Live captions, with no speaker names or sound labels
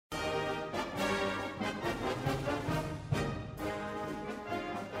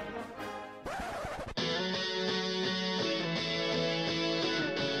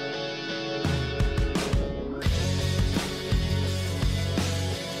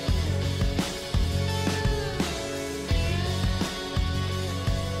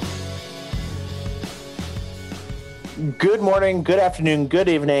Good morning, good afternoon, good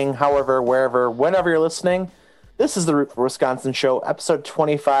evening, however, wherever, whenever you're listening. This is the Root for Wisconsin Show, episode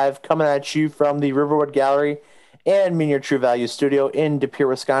 25, coming at you from the Riverwood Gallery and Mean Your True Value Studio in De Pere,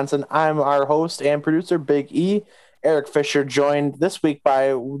 Wisconsin. I'm our host and producer, Big E, Eric Fisher, joined this week by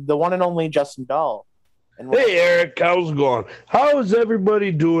the one and only Justin Daul. Hey, Eric, how's it going? How is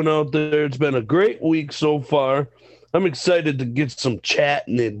everybody doing out there? It's been a great week so far. I'm excited to get some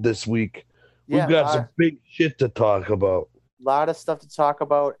chatting in this week. We've got some big shit to talk about. A lot of stuff to talk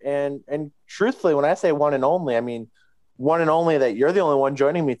about. And truthfully, when I say one and only, I mean one and only that you're the only one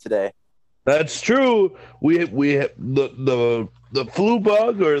joining me today. That's true. We have the flu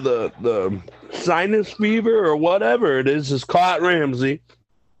bug or the sinus fever or whatever it is caught Ramsey.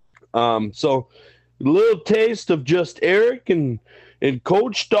 So a little taste of just Eric and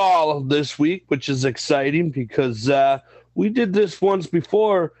Coach Daul this week, which is exciting because we did this once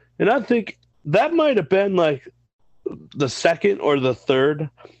before, and I think that might have been like the second or the third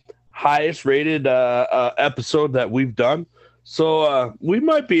highest rated episode that we've done. So we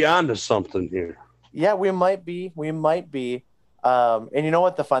might be onto something here. Yeah, we might be. And you know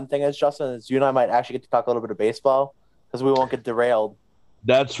what the fun thing is, Justin, is you and I might actually get to talk a little bit of baseball because we won't get derailed.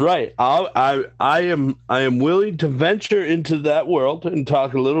 That's right. I am willing to venture into that world and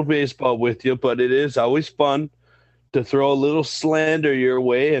talk a little baseball with you, but it is always fun to throw a little slander your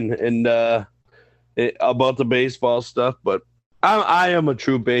way and about the baseball stuff. But I am a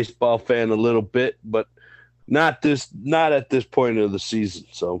true baseball fan a little bit, but not at this point of the season.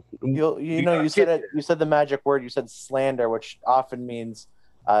 So you said the magic word. You said slander, which often means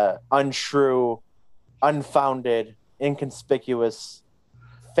untrue, unfounded, inconspicuous,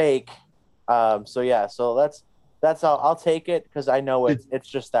 fake. So that's I'll take it because I know it's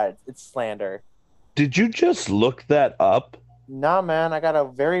just that it's slander. Did you just look that up? Nah, man, I got a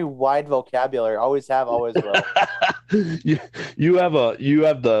very wide vocabulary. Always have, always will. you have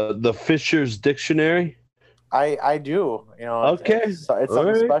the Fisher's Dictionary? I do. You know, okay. It's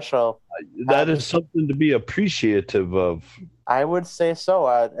something special. That is something to be appreciative of. I would say so.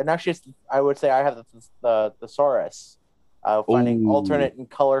 And actually, I would say I have the thesaurus, finding alternate and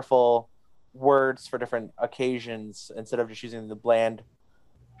colorful words for different occasions instead of just using the bland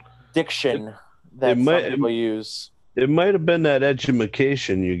diction that some people use. It might have been that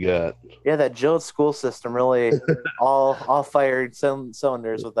edumacation you got. Yeah, that Gillette school system really all fired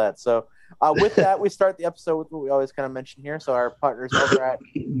cylinders with that. So with that, we start the episode with what we always kind of mention here. So our partners over at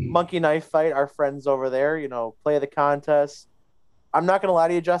Monkey Knife Fight, our friends over there, play the contest. I'm not going to lie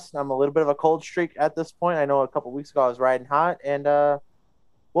to you, Justin. I'm a little bit of a cold streak at this point. I know a couple weeks ago I was riding hot. And,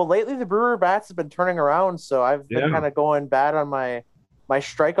 lately the Brewer bats have been turning around. So I've been kind of going bad on my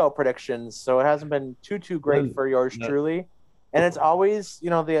strikeout predictions. So it hasn't been too great for yours truly. And it's always,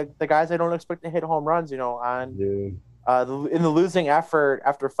 the guys I don't expect to hit home runs, in the losing effort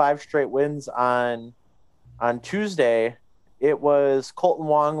after 5 straight wins on Tuesday. It was Colton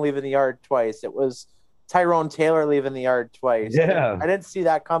Wong leaving the yard twice. It was Tyrone Taylor leaving the yard twice. Yeah. I didn't see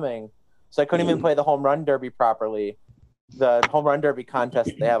that coming. So I couldn't even play the home run derby properly. The home run derby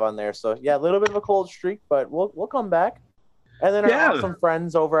contest they have on there. So yeah, a little bit of a cold streak, but we'll come back. And then our awesome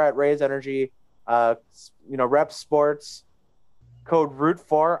friends over at Raise Energy, Rep Sports, code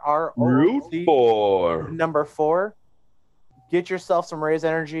Root4, Root4, number 4. Get yourself some Raise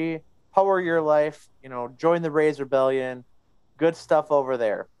Energy, power your life, join the Raise Rebellion. Good stuff over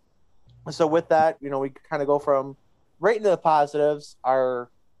there. So with that, we kind of go from right into the positives.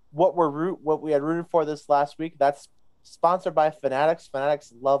 What we had rooted for this last week. That's sponsored by Fanatics.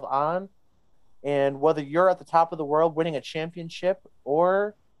 Fanatics Love On. And whether you're at the top of the world winning a championship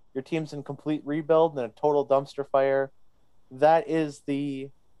or your team's in complete rebuild and a total dumpster fire, that is the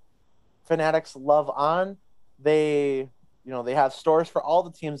Fanatics Love On. They have stores for all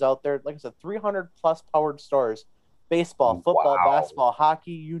the teams out there. Like I said, 300 plus powered stores. Baseball, football, basketball,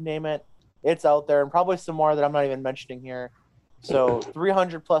 hockey, you name it. It's out there, and probably some more that I'm not even mentioning here. So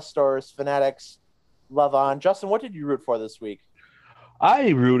 300 plus stores, Fanatics Love On. Justin, what did you root for this week? I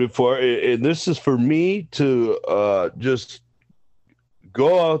rooted for, and this is for me to just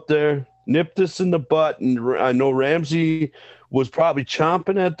go out there, nip this in the butt. And I know Ramsey was probably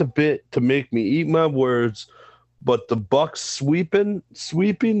chomping at the bit to make me eat my words, but the Bucks sweeping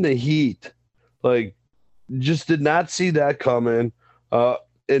the Heat, like, just did not see that coming.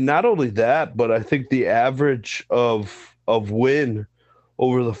 And not only that, but I think the average of win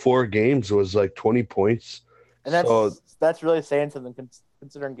over the 4 games was like 20 points. And that's really saying something,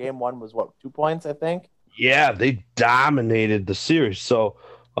 considering game 1 was 2 points, I think. Yeah, they dominated the series. So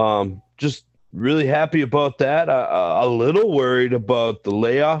just really happy about that. A little worried about the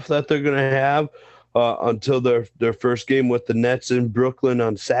layoff that they're going to have. until their first game with the Nets in Brooklyn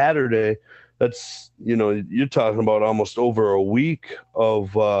on Saturday. That's, you're talking about almost over a week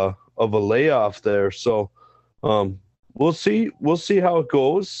of a layoff there. So we'll see how it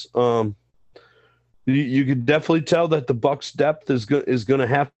goes. You could definitely tell that the Bucks' depth is going to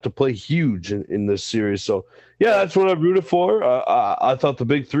have to play huge in this series. So yeah, that's what I rooted for. I thought the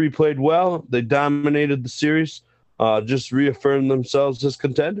big three played well. They dominated the series. Just reaffirmed themselves as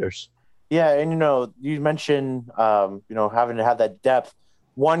contenders. Yeah, and you mentioned having to have that depth.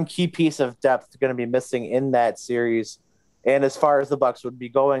 One key piece of depth going to be missing in that series, and as far as the Bucks would be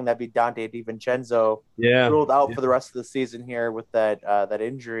going, that'd be Dante DiVincenzo, ruled out for the rest of the season here with that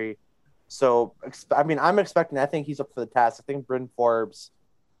injury. So I'm expecting. I think he's up for the task. I think Bryn Forbes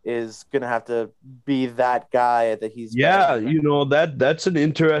is going to have to be that guy that he's. Yeah, that's an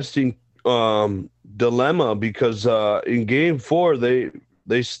interesting dilemma because in Game 4 they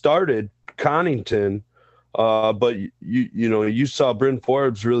started Connington, but you saw Bryn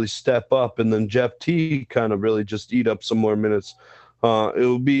Forbes really step up, and then Jeff T kind of really just eat up some more minutes. It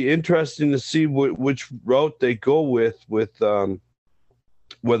will be interesting to see which route they go with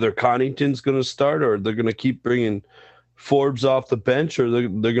whether Connington's going to start or they're going to keep bringing Forbes off the bench, or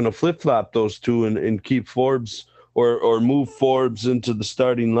they're going to flip flop those two and keep Forbes or move Forbes into the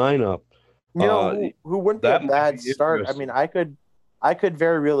starting lineup. Who wouldn't be a bad start? I mean, I could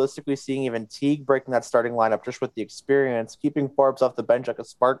very realistically seeing even Teague breaking that starting lineup just with the experience, keeping Forbes off the bench like a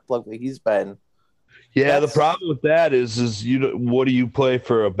spark plug that he's been. Yeah, the problem with that is what do you play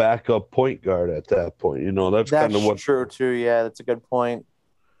for a backup point guard at that point? That's kind of what's true too. Yeah, that's a good point.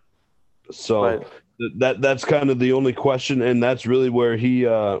 So that's kind of the only question, and that's really where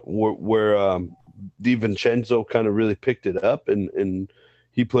DiVincenzo kind of really picked it up, and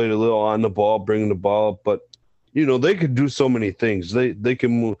he played a little on the ball, bringing the ball, but they could do so many things. They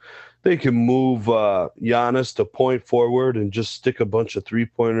can move Giannis to point forward and just stick a bunch of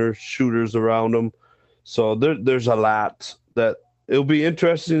 3-pointer shooters around him. So there's a lot that it'll be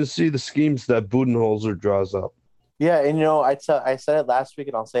interesting to see the schemes that Budenholzer draws up. Yeah, and I said it last week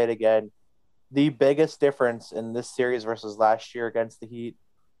and I'll say it again. The biggest difference in this series versus last year against the Heat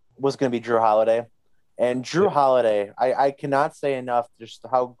was going to be Jrue Holiday. And Jrue Holiday, I cannot say enough just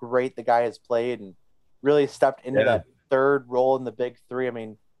how great the guy has played and really stepped into that third role in the big three. I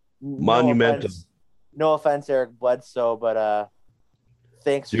mean, monumental. No offense, Eric Bledsoe, but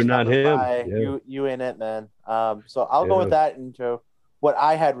thanks. You're not him. Yeah. You in it, man. So I'll go with that into what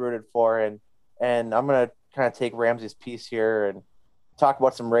I had rooted for, and I'm gonna kind of take Ramsey's piece here and talk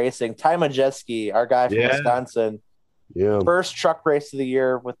about some racing. Ty Majeski, our guy from Wisconsin, first truck race of the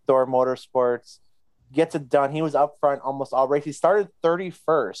year with Thor Motorsports, gets it done. He was up front almost all race. He started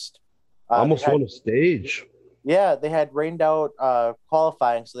 31st. Almost won a stage. Yeah, they had rained out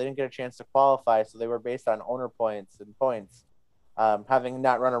qualifying, so they didn't get a chance to qualify. So they were based on owner points and points. Having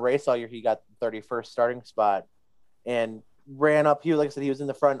not run a race all year, he got the 31st starting spot and ran up. Like I said, he was in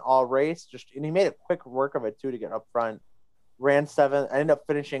the front all race. And he made a quick work of it too to get up front. Ran 7th. I ended up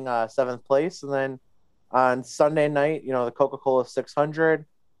finishing 7th place, and then on Sunday night, the Coca-Cola 600,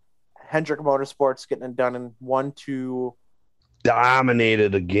 Hendrick Motorsports getting it done in 1-2.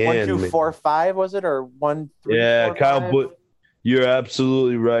 Dominated again. 1-2-4-5 was it, or 1-3? Yeah, Kyle. You're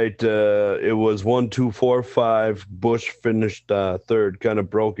absolutely right. It was 1-2-4-5. Bush finished third, kind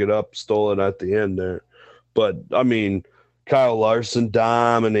of broke it up, stole it at the end there. But I mean, Kyle Larson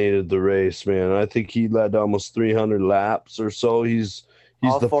dominated the race, man. I think he led almost 300 laps or so. He's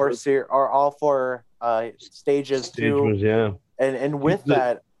all four stages too. Yeah. And with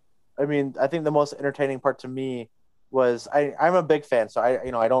that, I mean, I think the most entertaining part to me was I'm a big fan, so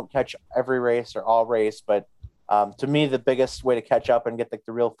I don't catch every race or all race, but to me the biggest way to catch up and get the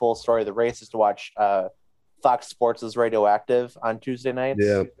real full story of the race is to watch Fox Sports' Radioactive on Tuesday nights.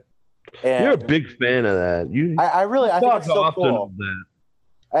 Yeah, and you're a big fan of that. I think it's so cool.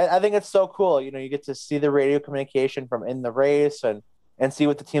 I think it's so cool. You get to see the radio communication from in the race and see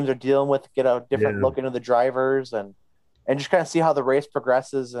what the teams are dealing with, get a different look into the drivers and just kind of see how the race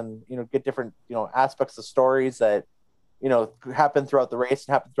progresses and get different aspects of stories that happen throughout the race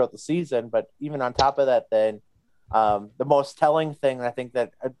and happen throughout the season. But even on top of that, then the most telling thing, I think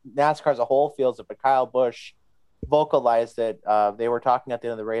that NASCAR as a whole feels it, but Kyle Busch vocalized it. They were talking at the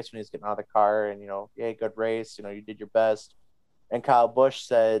end of the race when he was getting out of the car and, hey, good race. You did your best. And Kyle Busch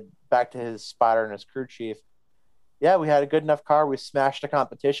said back to his spotter and his crew chief, yeah, we had a good enough car. We smashed the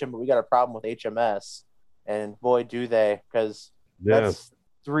competition, but we got a problem with HMS. And boy, do they, because that's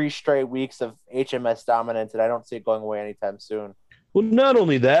 3 straight weeks of HMS dominance, and I don't see it going away anytime soon. Well, not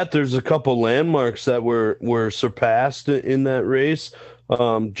only that, there's a couple landmarks that were surpassed in that race.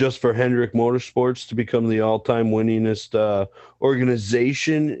 just for Hendrick Motorsports to become the all-time winningest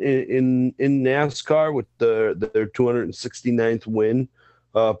organization in NASCAR with their 269th win,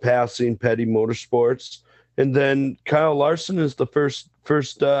 passing Petty Motorsports. And then Kyle Larson is the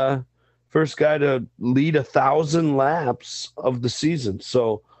first guy to lead 1,000 laps of the season.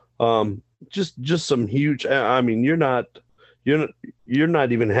 So just some huge. I mean, you're not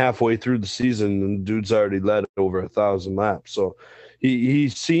even halfway through the season, and the dude's already led over 1,000 laps. So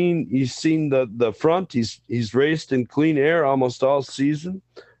he's seen the front. He's raced in clean air almost all season.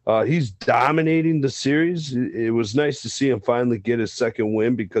 He's dominating the series. It was nice to see him finally get his second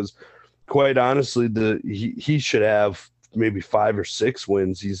win, because quite honestly, he should have maybe 5 or 6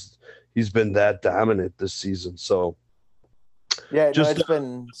 wins. He's been that dominant this season. So yeah, it's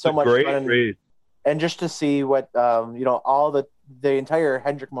been so much fun. Race. And just to see what all the entire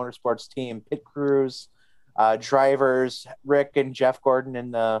Hendrick Motorsports team, pit crews, drivers, Rick and Jeff Gordon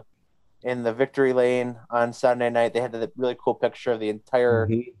in the victory lane on Sunday night. They had a really cool picture of the entire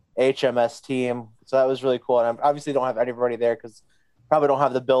HMS team, so that was really cool. And I obviously don't have everybody there because probably don't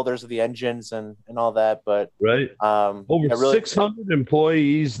have the builders of the engines and all that. But right, over 600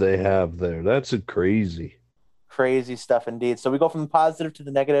 employees they have there. That's crazy stuff indeed. So we go from the positive to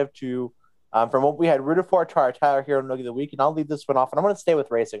the negative to. From what we had rooted for to our Tyler Hero Noogie of the Week, and I'll leave this one off, and I'm going to stay with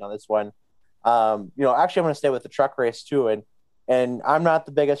racing on this one. Actually, I'm going to stay with the truck race too, and I'm not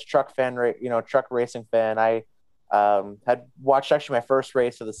the biggest truck racing fan. I had watched actually my first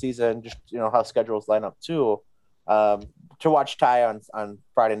race of the season, just how schedules line up too, to watch Ty on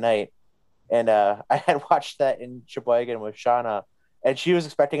Friday night, and I had watched that in Sheboygan with Shauna, and she was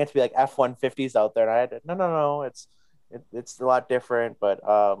expecting it to be like F-150s out there, and I had no, it's a lot different, but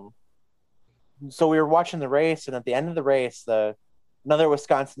so we were watching the race, and at the end of the race, another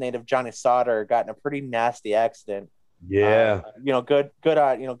Wisconsin native, Johnny Sauter, got in a pretty nasty accident. Yeah. Good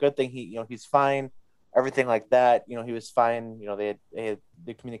thing he's fine, everything like that. He was fine. They had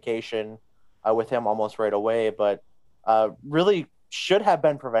the communication with him almost right away, but really should have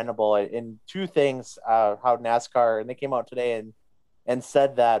been preventable. In two things, how NASCAR, and they came out today and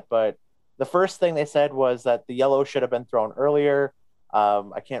said that, but the first thing they said was that the yellow should have been thrown earlier.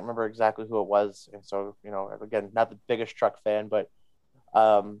 I can't remember exactly who it was. And so, again, not the biggest truck fan, but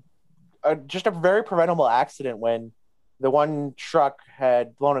just a very preventable accident when the one truck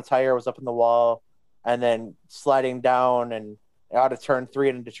had blown a tire, was up in the wall, and then sliding down and out of turn 3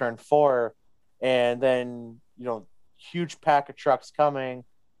 and into turn 4. And then, huge pack of trucks coming.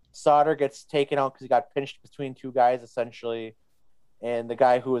 Sauter gets taken out because he got pinched between two guys, essentially. And the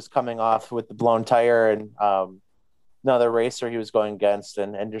guy who was coming off with the blown tire and another racer he was going against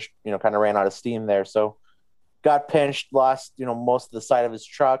and just kind of ran out of steam there, so got pinched, lost most of the side of his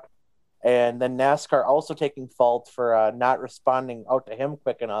truck, and then NASCAR also taking fault for not responding out to him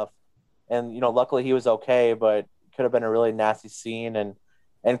quick enough, and luckily he was okay, but could have been a really nasty scene,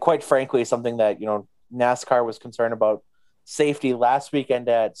 and quite frankly something that NASCAR was concerned about safety last weekend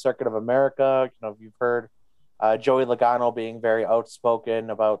at Circuit of America. You've heard Joey Logano being very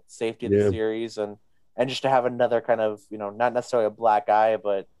outspoken about safety of the series, and just to have another kind of, not necessarily a black eye,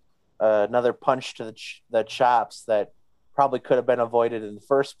 but another punch to the chops that probably could have been avoided in the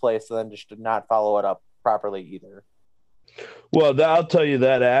first place, and then just did not follow it up properly either. Well, I'll tell you,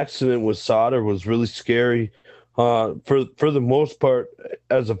 that accident with Sauter was really scary. For the most part,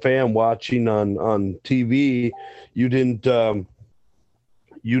 as a fan watching on TV, you didn't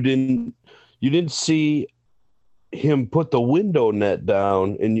see him put the window net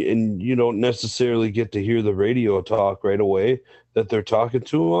down, and you don't necessarily get to hear the radio talk right away that they're talking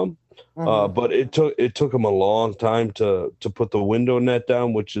to him. But it took him a long time to put the window net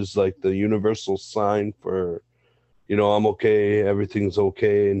down, which is like the universal sign for, I'm okay, everything's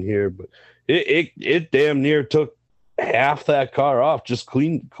okay in here. But it damn near took half that car off, just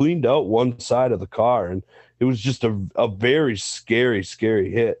cleaned out one side of the car, and it was just a very scary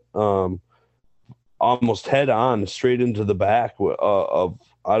hit. Almost head on straight into the back of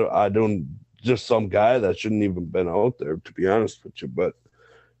I don't, just some guy that shouldn't even been out there, to be honest with you. But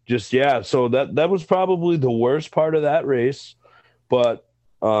just, so that was probably the worst part of that race. But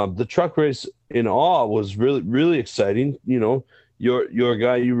the truck race in all was really, really exciting. Your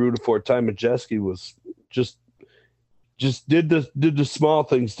guy you rooted for, Ty Majeski, was just did the small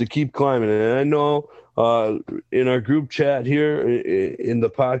things to keep climbing. And I know in our group chat here, in the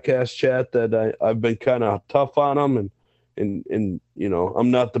podcast chat, that I've been kind of tough on him, and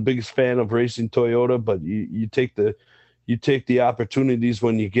I'm not the biggest fan of racing Toyota, but you take the opportunities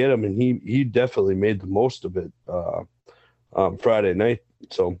when you get them, and he definitely made the most of it Friday night.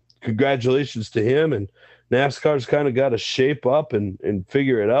 So congratulations to him, and NASCAR's kind of got to shape up and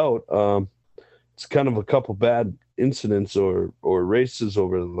figure it out. It's kind of a couple bad incidents or races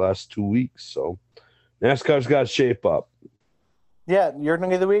over the last 2 weeks. So NASCAR's got to shape up. Yeah, your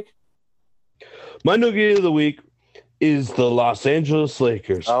nugget of the week? My nugget of the week is the Los Angeles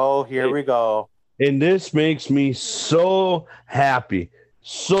Lakers. Oh, here we go. And this makes me so happy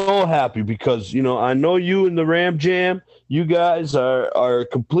because, you know, I know you and the Ram Jam, you guys are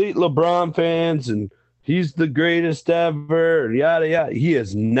complete LeBron fans and he's the greatest ever, and yada, yada. He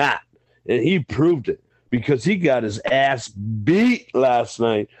is not. And he proved it because he got his ass beat last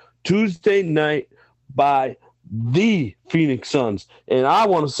night, Tuesday night, by the Phoenix Suns. And I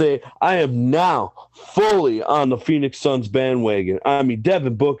want to say I am now fully on the Phoenix Suns bandwagon. I mean,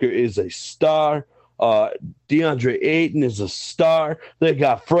 Devin Booker is a star. DeAndre Ayton is a star. They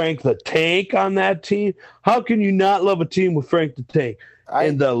got Frank the Tank on that team. How can you not love a team with Frank the Tank?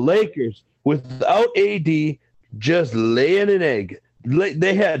 And the Lakers, without AD, just laying an egg.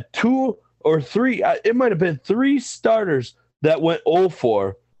 They had 2 or 3. It might have been 3 starters that went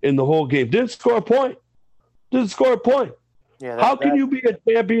 0-4 in the whole game. Didn't score a point. Yeah, How can you be a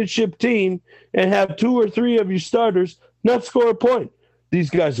championship team and have 2 or 3 of your starters not score a point? These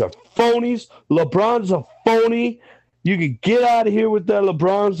guys are phonies. LeBron's a phony. You can get out of here with that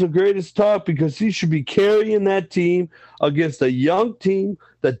LeBron's the greatest talk because he should be carrying that team against a young team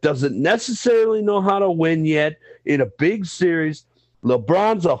that doesn't necessarily know how to win yet in a big series.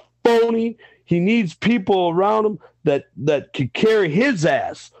 LeBron's a phony. He needs people around him that can carry his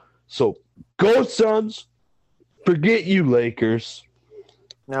ass. So go Suns. Forget you, Lakers.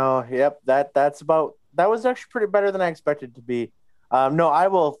 No, yep, that was actually pretty better than I expected it to be. No, I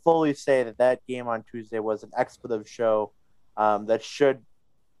will fully say that game on Tuesday was an expletive show that should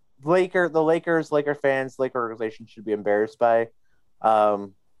the Lakers, Laker fans, Laker organization should be embarrassed by.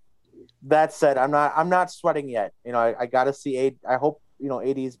 That said, I'm not sweating yet. You know, I got to see I hope, you know,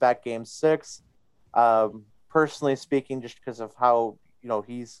 AD's back game 6. Personally speaking, just because of how, you know,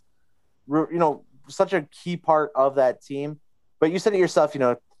 he's, you know, such a key part of that team. But you said it yourself, you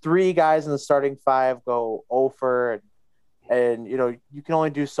know, 3 guys in the starting 5 go over, and you know, you can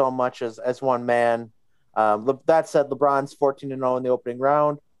only do so much as one man. That said, LeBron's 14-0 in the opening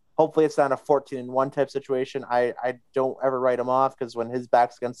round. Hopefully it's not a 14-1 type situation. I don't ever write him off because when his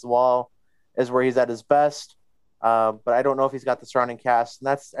back's against the wall is where he's at his best. But I don't know if he's got the surrounding cast, and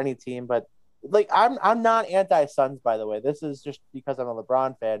that's any team. But like, I'm not anti-Suns, by the way. This is just because I'm a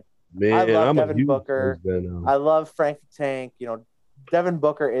LeBron fan. Man, I love Devin Booker. I love Frank the Tank. You know, Devin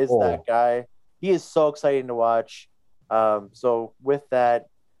Booker is that guy. He is so exciting to watch. So with that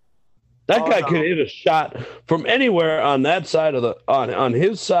guy can hit a shot from anywhere on that side of the on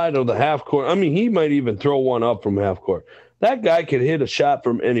his side of the half court. I mean, he might even throw one up from half court. That guy can hit a shot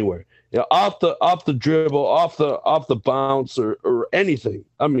from anywhere. You know, off the dribble, off the bounce or anything.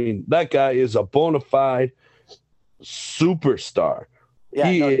 I mean, that guy is a bona fide superstar. Yeah,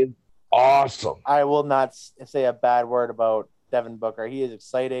 he is awesome. I will not say a bad word about Devin Booker. He is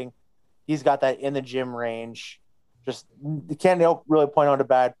exciting. He's got that in the gym range. Just you can't really point out a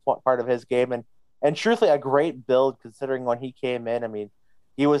bad part of his game, and truthfully a great build considering when he came in. I mean,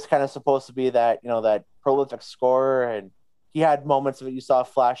 he was kind of supposed to be that, you know, that prolific scorer, and he had moments of it. You saw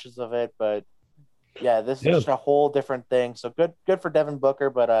flashes of it, but yeah, this is just a whole different thing. So good for Devin Booker,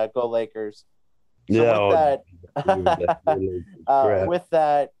 but go Lakers. So with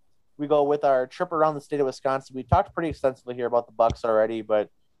that, we go with our trip around the state of Wisconsin. We talked pretty extensively here about the Bucks already, but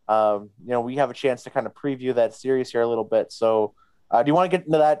you know, we have a chance to kind of preview that series here a little bit. So do you want to get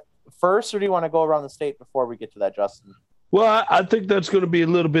into that first, or do you want to go around the state before we get to that, Justin? Well, I think that's going to be a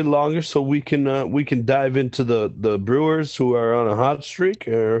little bit longer, so we can dive into the Brewers, who are on a hot streak,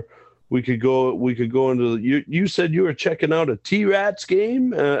 or we could go into you said you were checking out a T-Rats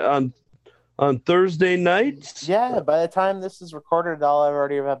game on Thursday nights. Yeah, by the time this is recorded, I'll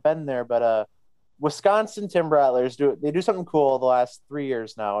already have been there, but Wisconsin Timber Rattlers do something cool the last 3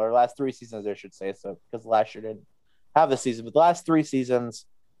 years now, or last 3 seasons, I should say. So because last year didn't have the season, but the last 3 seasons,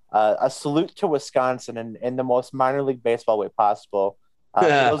 a salute to Wisconsin in the most minor league baseball way possible. For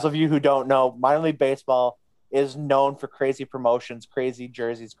those of you who don't know, minor league baseball is known for crazy promotions, crazy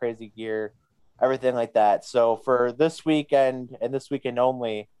jerseys, crazy gear, everything like that. So for this weekend and this weekend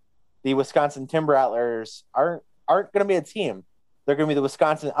only, the Wisconsin Timber Rattlers aren't going to be a team. They're going to be the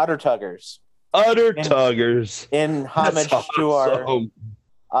Wisconsin Utter Tuggers. In homage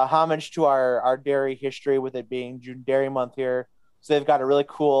to our dairy history, with it being June Dairy Month here. So they've got a really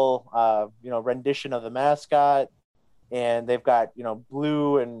cool rendition of the mascot, and they've got, you know,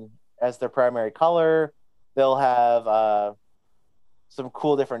 blue and as their primary color. They'll have some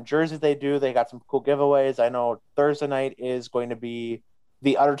cool different jerseys they do. They got some cool giveaways. I know Thursday night is going to be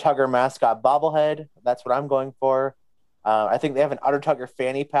the Utter Tugger mascot bobblehead. That's what I'm going for. I think they have an Utter Tugger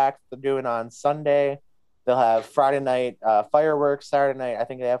fanny pack they're doing on Sunday. They'll have Friday night fireworks. Saturday night, I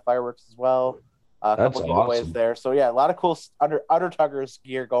think they have fireworks as well. A couple giveaways there. So yeah, a lot of cool Utter Tuggers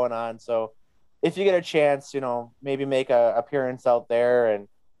gear going on. So if you get a chance, maybe make a appearance out there and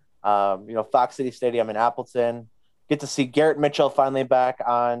Fox City Stadium in Appleton. Get to see Garrett Mitchell finally back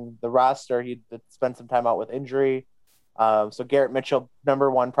on the roster. He spent some time out with injury. So Garrett Mitchell,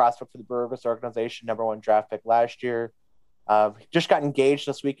 number 1 prospect for the Brewers organization, number 1 draft pick last year. Just got engaged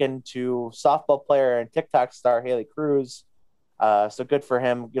this weekend to softball player and TikTok star Haley Cruz. So good for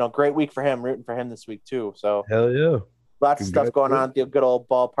him. Great week for him. Rooting for him this week too. So hell yeah, lots of stuff going on at the good old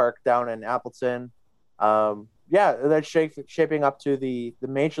ballpark down in Appleton. That's shaping up to the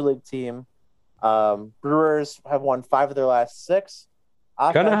major league team. Brewers have won 5 of their last 6.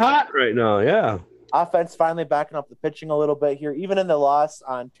 Kind of hot right now, yeah. Offense finally backing up the pitching a little bit here. Even in the loss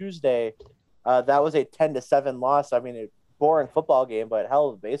on Tuesday, that was a 10-7 loss. I mean, a boring football game, but hell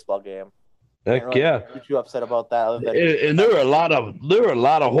of a baseball game. Heck really yeah! Get you upset about that? And there were a lot of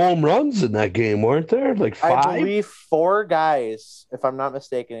home runs in that game, weren't there? Like 5. I believe 4 guys, if I'm not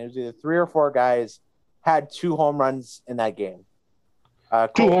mistaken, it was either 3 or 4 guys had 2 home runs in that game. 2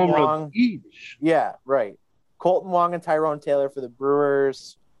 home runs each. Yeah, right. Colton Wong and Tyrone Taylor for the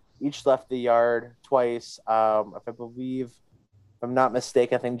Brewers each left the yard twice. If I'm not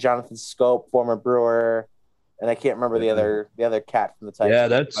mistaken, I think Jonathan Scope, former Brewer, and I can't remember the other cat from the Tigers. Yeah,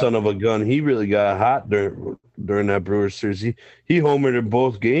 that son of a gun. He really got hot during that Brewers series. He homered in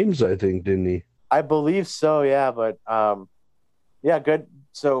both games, I think, didn't he? I believe so, yeah. But good.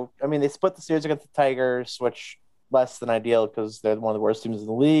 So I mean, they split the series against the Tigers, which less than ideal because they're one of the worst teams in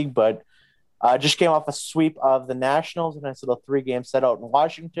the league. But just came off a sweep of the Nationals, and nice little 3-game set out in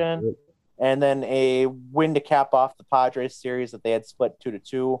Washington. Yep. And then a win to cap off the Padres series that they had split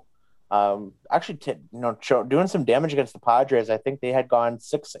 2-2. Doing some damage against the Padres. I think they had gone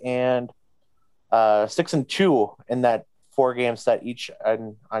 6-2 in that 4-game set each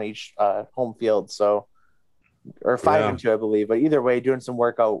on each home field. So, or 5-2, I believe. But either way, doing some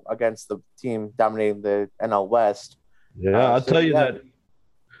work out against the team dominating the NL West. Yeah, I'll tell you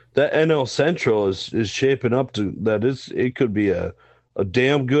that NL Central is shaping up to that. It could be a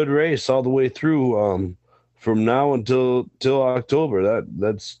damn good race all the way through from now until October.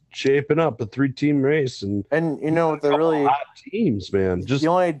 That's shaping up a 3-team race, and the really hot teams, man. Just the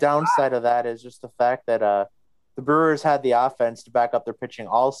only downside of that is just the fact that the Brewers had the offense to back up their pitching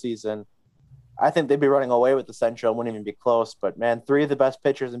all season. I think they'd be running away with the Central, wouldn't even be close. But man, 3 of the best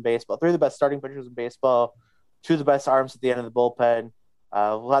pitchers in baseball, 3 of the best starting pitchers in baseball, 2 of the best arms at the end of the bullpen.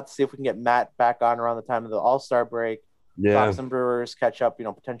 We'll have to see if we can get Matt back on around the time of the All-Star break. Yeah, Fox and Brewers catch up,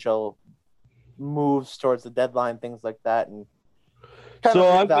 potential moves towards the deadline, things like that, and kind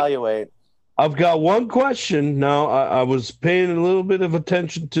of evaluate. I've got one question now. I was paying a little bit of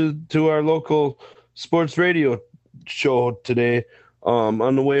attention to our local sports radio show today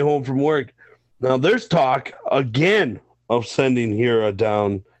on the way home from work. Now there's talk again of sending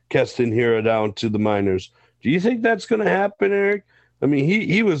Keston Hira down to the minors. Do you think that's going to happen, Eric? I mean,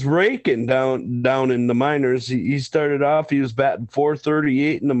 he was raking down in the minors. He started off, he was batting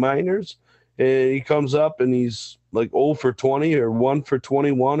 .438 in the minors, and he comes up and he's like 0 for 20 or 1 for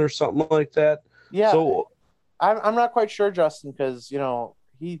 21 or something like that. Yeah. So I'm not quite sure, Justin, because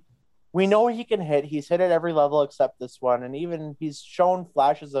we know he can hit. He's hit at every level except this one, and even he's shown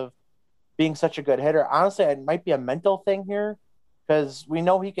flashes of being such a good hitter. Honestly, it might be a mental thing here because we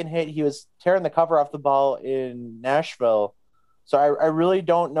know he can hit. He was tearing the cover off the ball in Nashville. So I really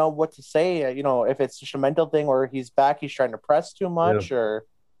don't know what to say, if it's just a mental thing or he's trying to press too much or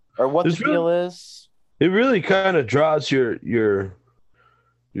what the deal is. It really kind of draws your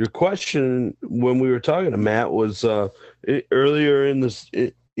question when we were talking to Matt was earlier in this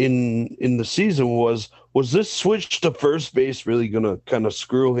in the season was this switch to first base really going to kind of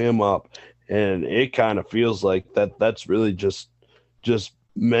screw him up? And it kind of feels like that's really just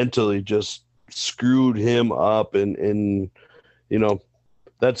mentally just screwed him up and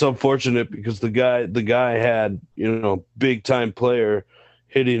that's unfortunate because the guy had, big time player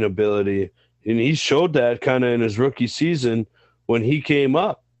hitting ability, and he showed that kind of in his rookie season when he came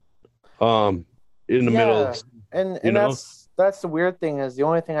up in the middle. And that's the weird thing is the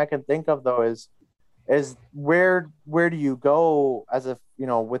only thing I can think of though is where do you go as with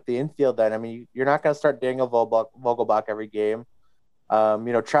the infield then? I mean, you're not going to start Daniel Vogelbach every game.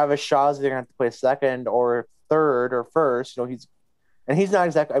 Travis Shaw's either going to have to play second or third or first. He's not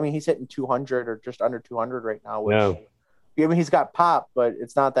exactly. I mean, he's hitting 200 or just under 200 right now, which I mean, he's got pop, but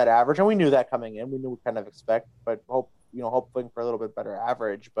it's not that average, and we knew that coming in. We knew what kind of expect, but hoping for a little bit better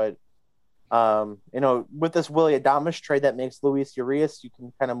average. But with this Willie Adames trade that makes Luis Urias, you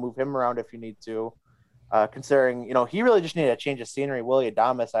can kind of move him around if you need to. Considering he really just needed a change of scenery. Willie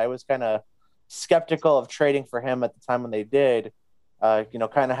Adames, I was kind of skeptical of trading for him at the time when they did.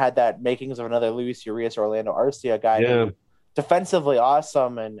 Kind of had that makings of another Luis Urias or Orlando Arcia guy. Yeah. Who, defensively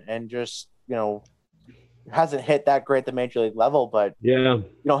awesome and just hasn't hit that great at the major league level, but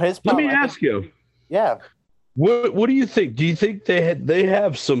his let me ask you. Yeah. What do you think? Do you think they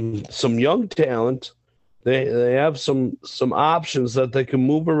have some young talent? They have some options that they can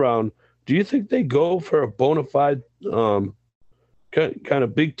move around. Do you think they go for a bona fide kind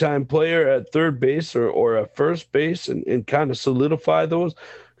of big time player at third base or at first base and kind of solidify those?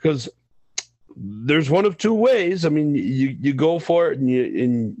 Because there's one of two ways. I mean, you go for it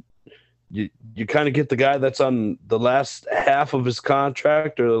and you kind of get the guy that's on the last half of his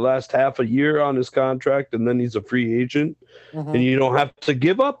contract or the last half a year on his contract, and then he's a free agent, and you don't have to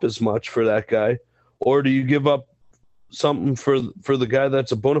give up as much for that guy. Or do you give up something for the guy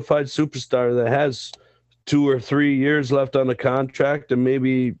that's a bona fide superstar that has 2 or 3 years left on the contract and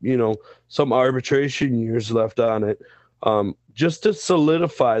maybe, some arbitration years left on it, just to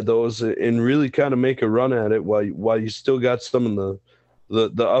solidify those and really kind of make a run at it while you still got some of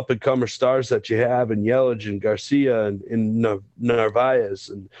the up-and-comer stars that you have in Yelich and Garcia and Narvaez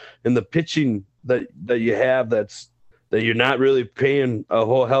and the pitching that you have that you're not really paying a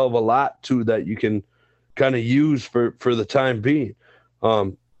whole hell of a lot to, that you can kind of use for the time being.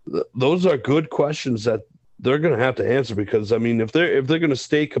 Those are good questions that they're going to have to answer, because I mean, if they're going to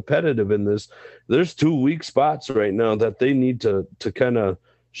stay competitive in this, there's 2 weak spots right now that they need to kind of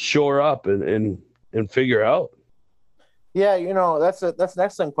shore up and figure out. Yeah, that's an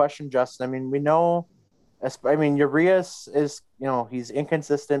excellent question, Justin. I mean, we know. I mean, Urias is, he's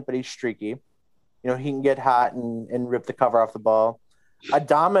inconsistent, but he's streaky. He can get hot and rip the cover off the ball.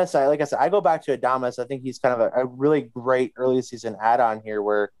 Adames, like I said, I go back to Adames. I think he's kind of a really great early season add-on here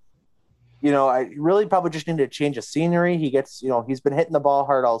where, I really probably just needed to change of scenery. He gets, he's been hitting the ball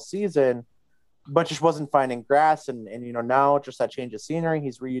hard all season, but just wasn't finding grass. And now just that change of scenery,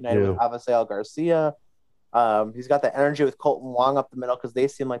 he's reunited with Avisail Garcia. He's got the energy with Colton Wong up the middle because they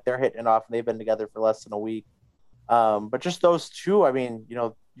seem like they're hitting it off and they've been together for less than a week. But just those two, I mean,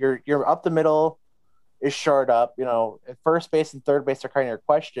 you're up the middle is shored up. At first base and third base are kind of your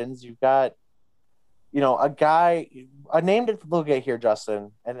questions. You've got, a name to look at here,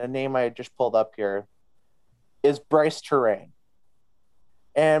 Justin, and a name I just pulled up here is Bryce Terang.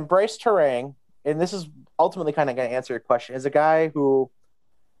 And Bryce Terang, and this is ultimately kind of going to answer your question, is a guy who,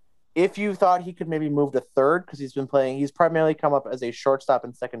 if you thought he could maybe move to third, because he's primarily come up as a shortstop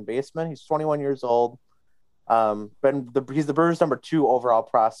and second baseman. He's 21 years old. He's the Brewers' number 2 overall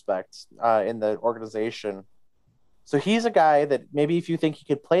prospect in the organization. So he's a guy that maybe if you think he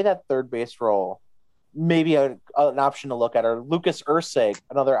could play that third base role, maybe an option to look at. Or Lucas Erceg,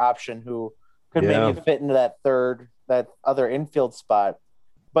 another option who could maybe fit into that other infield spot.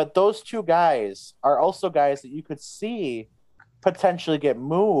 But those two guys are also guys that you could see potentially get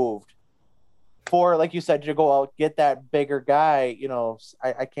moved for, like you said, to go out, get that bigger guy.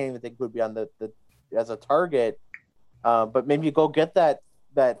 I can't even think who would be on the as a target, but maybe you go get that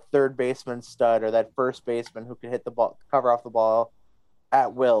third baseman stud or that first baseman who can hit the ball, cover off the ball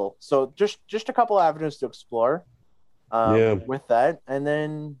at will. So just a couple avenues to explore with that, and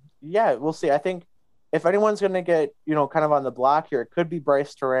then we'll see. I think if anyone's going to get kind of on the block here, it could be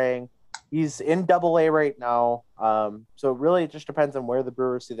Bryce Terang. He's in Double-A right now. So really it just depends on where the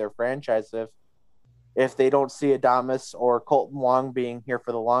Brewers see their franchise. If they don't see Adames or Colton Wong being here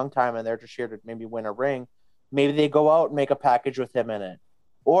for the long time and they're just here to maybe win a ring, maybe they go out and make a package with him in it.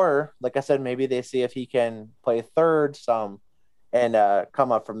 Or, like I said, maybe they see if he can play third some and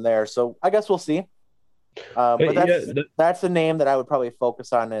come up from there. So I guess we'll see. But that's the name that I would probably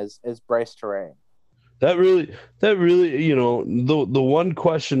focus on is Bryce Terang. That really, the one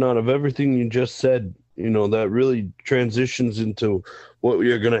question out of everything you just said, that really transitions into what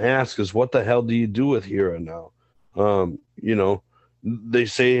you're going to ask is, what the hell do you do with Hira now? They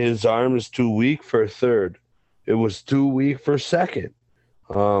say his arm is too weak for third. It was too weak for second.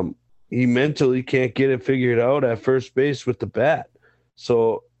 He mentally can't get it figured out at first base with the bat.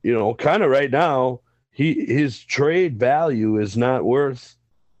 So, kind of right now, his trade value is not worth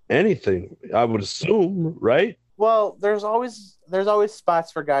anything, I would assume, right? Well, there's always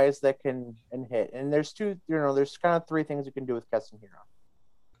spots for guys that can hit, and there's there's kind of 3 things you can do with Keston Hira.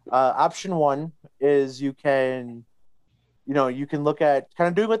 Option 1 is you can look at kind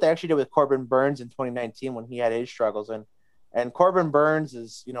of doing what they actually did with Corbin Burns in 2019 when he had his struggles, and And Corbin Burns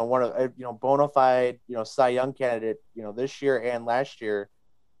is, one of, bona fide, Cy Young candidate, this year and last year,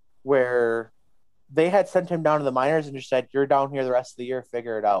 where they had sent him down to the minors and just said, "You're down here the rest of the year,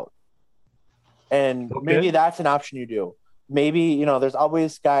 figure it out." And maybe Okay. that's an option you do. Maybe, there's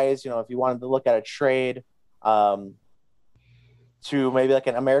always guys, if you wanted to look at a trade, to maybe like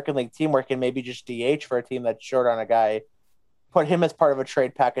an American League team where it can maybe just DH for a team that's short on a guy, put him as part of a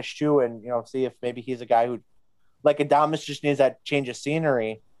trade package too, and see if maybe he's a guy who, like, Adames, just needs that change of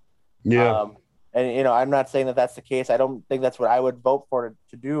scenery. Yeah. And I'm not saying that that's the case. I don't think that's what I would vote for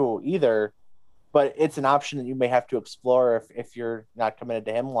to do either, but it's an option that you may have to explore if you're not committed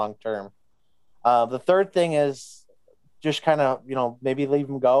to him long term. The third thing is just kind of maybe leave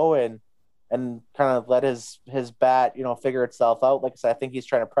him go and kind of let his bat figure itself out. Like I said, I think he's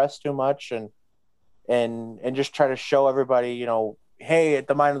trying to press too much and just try to show everybody hey, at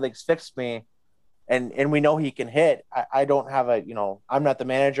the minor leagues fixed me, and we know he can hit. I don't have I'm not the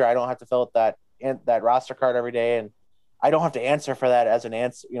manager. I don't have to fill out that roster card every day, and I don't have to answer for that as an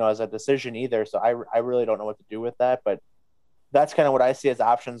answer as a decision either. So I really don't know what to do with that, but that's kind of what I see as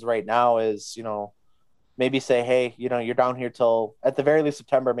options right now is maybe say, hey, you're down here till at the very least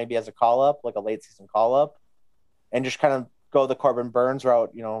September, maybe as a call up, like a late season call up, and just kind of go the Corbin Burns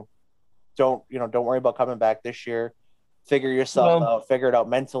route. Don't worry about coming back this year. Figure yourself out, figure it out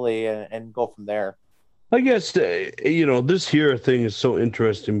mentally, and go from there. I guess this here thing is so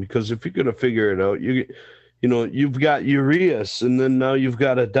interesting because if you're gonna figure it out, you've got Urias, and then now you've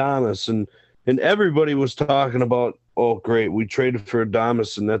got Adames, and everybody was talking about, oh great, we traded for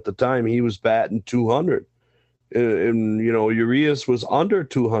Adames, and at the time he was batting 200, and Urias was under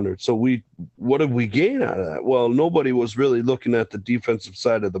 200. So what did we gain out of that? Well, nobody was really looking at the defensive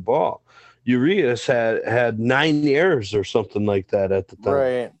side of the ball. Urias had 9 errors or something like that at the time,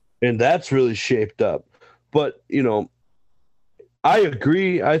 Right. and that's really shaped up. But I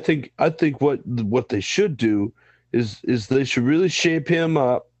agree. I think what they should do is they should really shape him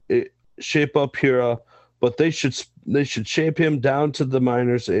up, shape up Hira, but they should shape him down to the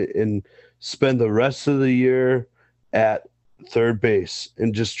minors and spend the rest of the year at third base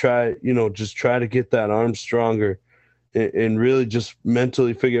and just try to get that arm stronger and really just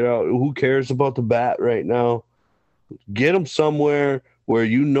mentally figure out who cares about the bat right now. Get him somewhere where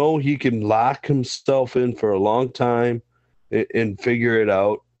he can lock himself in for a long time and figure it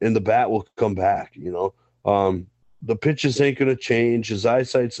out, and the bat will come back. The pitches ain't going to change. His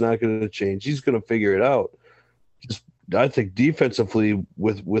eyesight's not going to change. He's going to figure it out. Just, I think defensively,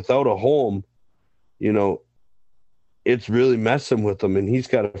 without a home, it's really messing with them, and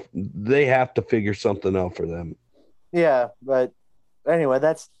they have to figure something out for them. Yeah, but anyway,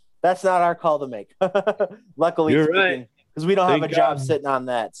 that's not our call to make. Luckily, You're speaking, right. because we don't Thank have a job God. sitting on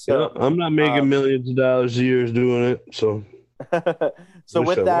that. So I'm not making millions of dollars a year doing it. So, so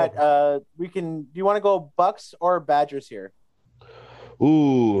wish with I that, was. we can. Do you want to go Bucks or Badgers here?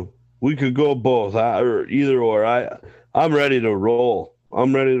 Ooh, we could go both, or either or. I'm ready to roll.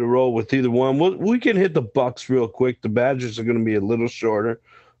 I'm ready to roll with either one. We can hit the Bucks real quick. The Badgers are going to be a little shorter,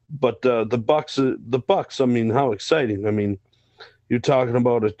 but the Bucks. I mean, how exciting! I mean, you're talking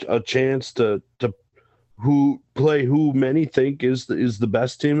about a chance to who many think is the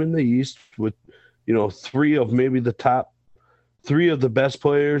best team in the East with three of the best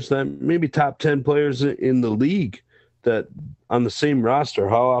players, that maybe top 10 players in the league that on the same roster.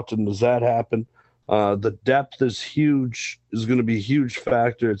 How often does that happen? The depth is going to be a huge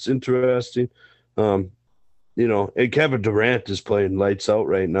factor. It's interesting. And Kevin Durant is playing lights out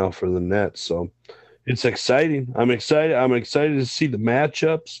right now for the Nets. So it's exciting. I'm excited. I'm excited to see the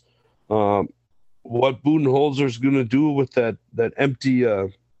matchups. What Budenholzer is going to do with that empty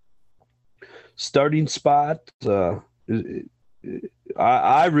starting spot.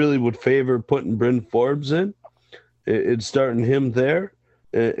 I really would favor putting Bryn Forbes in and starting him there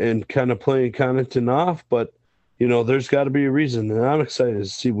and kind of playing Connaughton off. But, there's got to be a reason. And I'm excited to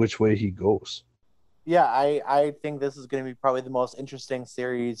see which way he goes. Yeah, I think this is going to be probably the most interesting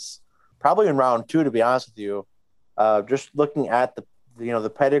series, probably in round 2, to be honest with you. Just looking at the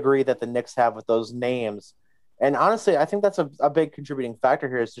pedigree that the Knicks have with those names. And honestly, I think that's a big contributing factor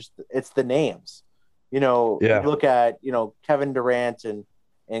here. It's the names. You Yeah. look at, Kevin Durant and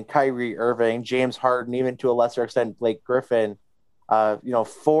Kyrie Irving, James Harden, even to a lesser extent, Blake Griffin,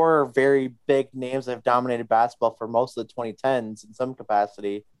 4 very big names that have dominated basketball for most of the 2010s in some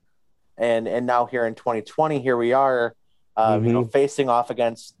capacity. And now here in 2020, here we are, facing off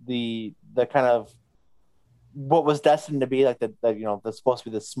against the kind of what was destined to be like the supposed to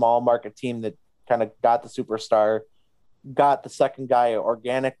be the small market team that kind of got the superstar, got the second guy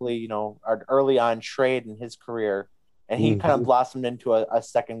organically, early on trade in his career, and he kind of blossomed into a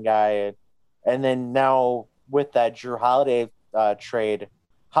second guy. And then now with that Drew Holiday trade,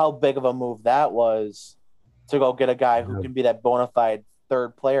 how big of a move that was to go get a guy who can be that bona fide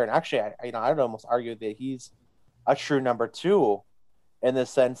third player. And actually, I'd almost argue that he's a true number two in the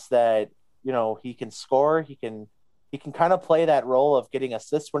sense that, he can score, he can kind of play that role of getting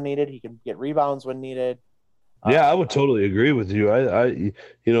assists when needed, he can get rebounds when needed. Yeah, I would totally agree with you.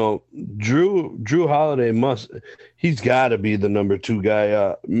 Drew Holiday he's got to be the number two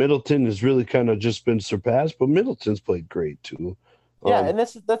guy. Middleton has really kind of just been surpassed, but Middleton's played great too. Yeah, and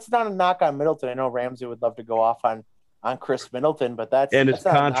that's not a knock on Middleton. I know Ramsey would love to go off on Chris Middleton, but his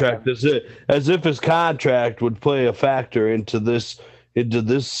contract is it, as if his contract would play a factor into this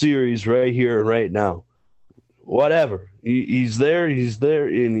series right here and right now. Whatever, he's there,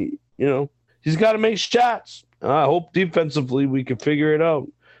 and he's got to make shots. I hope defensively we can figure it out,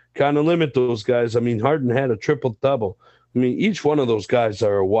 kind of limit those guys. I mean, Harden had a triple-double. I mean, each one of those guys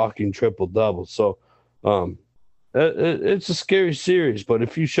are a walking triple-double. So it's a scary series, but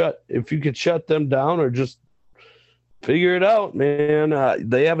if you could shut them down or just figure it out, man,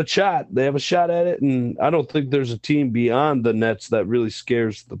 they have a shot. They have a shot at it, and I don't think there's a team beyond the Nets that really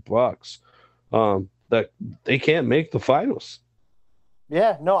scares the Bucks, that they can't make the finals.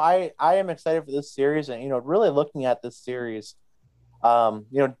 Yeah, no, I am excited for this series, and really looking at this series, the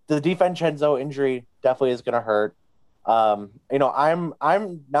DiVincenzo injury definitely is going to hurt. I'm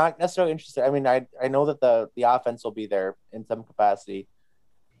not necessarily interested. I mean, I know that the offense will be there in some capacity.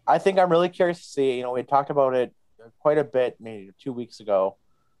 I think I'm really curious to see. We talked about it quite a bit maybe 2 weeks ago,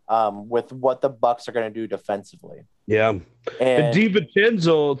 with what the Bucks are going to do defensively. Yeah, and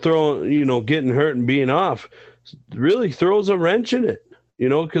DiVincenzo getting hurt and being off really throws a wrench in it.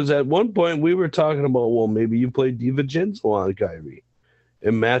 Because at one point we were talking about, well, maybe you play DiVincenzo on Kyrie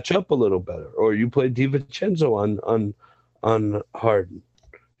and match up a little better, or you play DiVincenzo on Harden.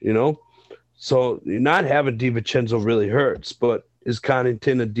 So not having DiVincenzo really hurts. But is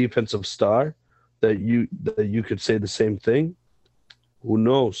Connaughton a defensive star that you could say the same thing? Who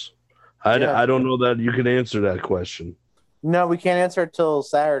knows? I don't know that you can answer that question. No, we can't answer it till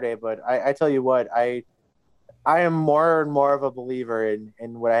Saturday. But I tell you what, I am more and more of a believer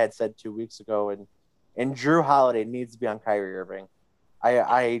in what I had said 2 weeks ago, and Drew Holiday needs to be on Kyrie Irving.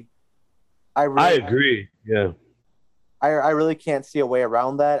 I agree. Yeah. I really can't see a way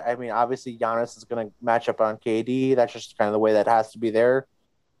around that. I mean, obviously Giannis is going to match up on KD. That's just kind of the way that has to be there.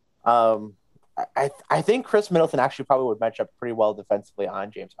 I think Chris Middleton actually probably would match up pretty well defensively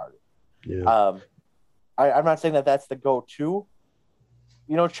on James Harden. Yeah. I'm not saying that that's the go-to,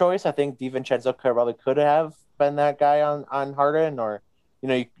 choice. I think DiVincenzo probably could have been that guy on Harden, or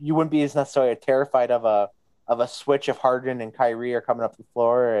you wouldn't be as necessarily terrified of a switch if Harden and Kyrie are coming up the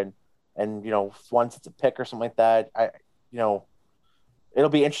floor, and once it's a pick or something like that. It'll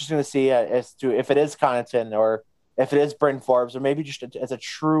be interesting to see as to if it is Connaughton or if it is Bryn Forbes, or maybe just as a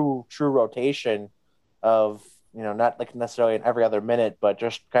true rotation of not like necessarily in every other minute, but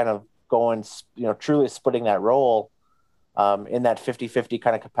just kind of going truly splitting that role. In that 50-50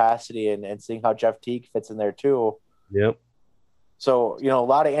 kind of capacity, and seeing how Jeff Teague fits in there too. Yep. So, a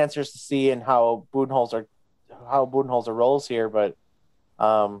lot of answers to see in how Budenholzer rolls here, but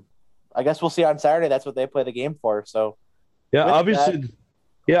I guess we'll see on Saturday. That's what they play the game for. So obviously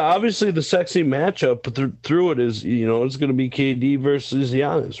the sexy matchup through it is, it's going to be KD versus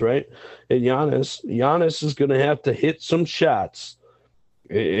Giannis, right? And Giannis is going to have to hit some shots.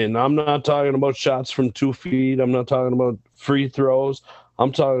 And I'm not talking about shots from 2 feet. I'm not talking about free throws.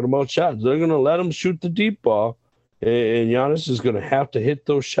 I'm talking about shots. They're going to let him shoot the deep ball, and Giannis is going to have to hit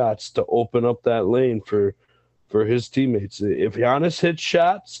those shots to open up that lane for his teammates. If Giannis hits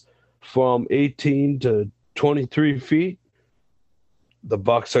shots from 18 to 23 feet, the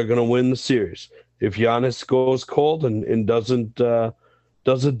Bucks are going to win the series. If Giannis goes cold and doesn't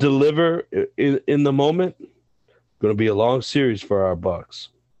deliver in the moment, going to be a long series for our Bucks.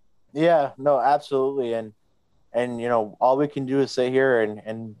 Yeah, no, absolutely. And all we can do is sit here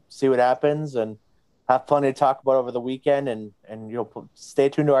and see what happens, and have plenty to talk about over the weekend, and stay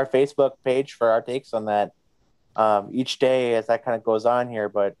tuned to our Facebook page for our takes on that each day as that kind of goes on here.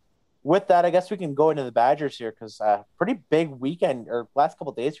 But with that, I guess we can go into the Badgers here, because pretty big weekend or last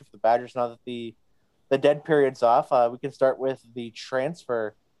couple of days for the Badgers now that the dead period's off. We can start with the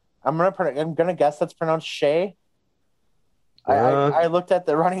transfer. I'm gonna guess that's pronounced Shea. I looked at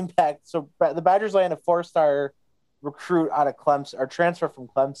the running back. So the Badgers land a 4-star recruit out of Clemson, or transfer from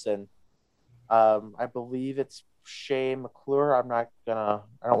Clemson. I believe it's Shea McClure. I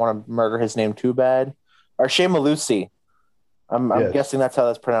don't want to murder his name too bad. Or Shea Malusi. I'm guessing that's how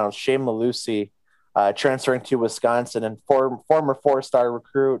that's pronounced. Shea Malusi. transferring to Wisconsin, and former 4-star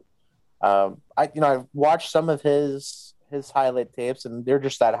recruit. I've watched some of his highlight tapes, and they're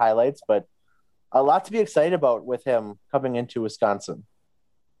just that highlights, but a lot to be excited about with him coming into Wisconsin.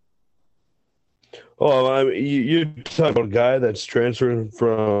 Oh, I mean, you're talking about a guy that's transferring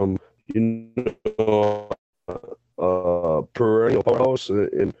from, perennial powerhouse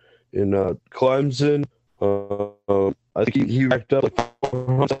in Clemson. I think he racked up like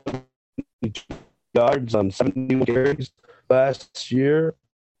 470 yards on 71 carries last year.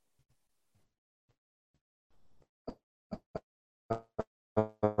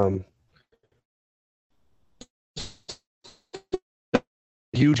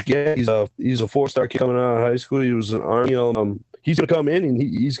 Huge get. He's a 4-star kid coming out of high school. He was an Army. He's gonna come in and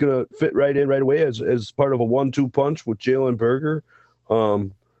he's gonna fit right in right away as part of a 1-2 punch with Jalen Berger,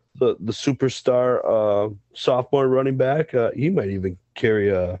 the superstar sophomore running back. He might even carry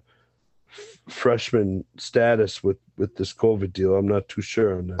a freshman status with this COVID deal. I'm not too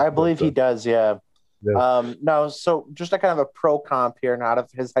sure on that. I believe he does. Yeah. No, so just a kind of a pro comp here, not of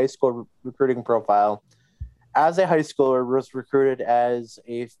his high school recruiting profile. As a high schooler, was recruited as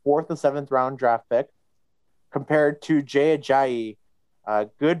a 4th and 7th round draft pick, compared to Jay Ajayi.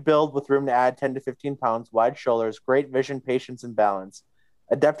 Good build with room to add 10 to 15 pounds, wide shoulders, great vision, patience, and balance.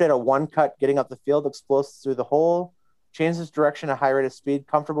 Adept at a one-cut, getting up the field, explosive through the hole, changes direction at high rate of speed,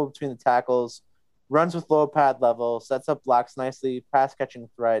 comfortable between the tackles, runs with low pad level, sets up blocks nicely, pass-catching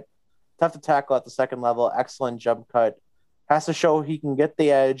threat, tough to tackle at the second level, excellent jump cut. Has to show he can get the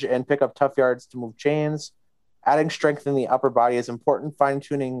edge and pick up tough yards to move chains. Adding strength in the upper body is important.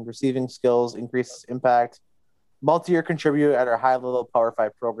 Fine-tuning receiving skills increases impact. Multi-year contributor at our high-level Power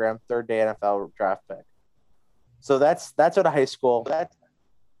 5 program, 3rd-day NFL draft pick. So that's out of high school.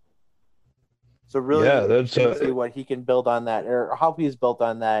 So really, that's see what he can build on that, or how he's built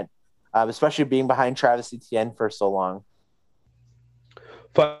on that, especially being behind Travis Etienne for so long.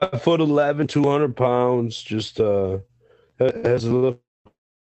 5'11", 200 pounds, just has a little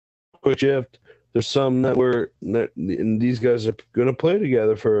quick shift. There's some and these guys are going to play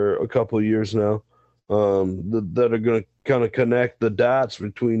together for a couple of years now, that are going to kind of connect the dots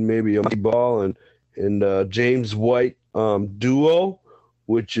between maybe a Ball and James White duo,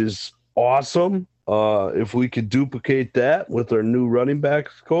 which is awesome. If we could duplicate that with our new running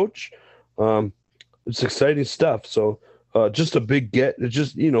backs coach, it's exciting stuff. So just a big get. It's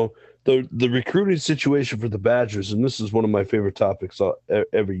just, the recruiting situation for the Badgers, and this is one of my favorite topics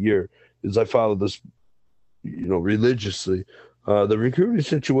every year, is I follow this, religiously. The recruiting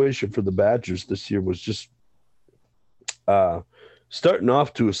situation for the Badgers this year was just starting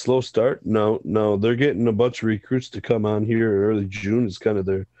off to a slow start. No, they're getting a bunch of recruits to come on here in early June. It's kind of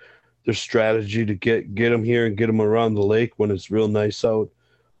their strategy to get them here and get them around the lake when it's real nice out.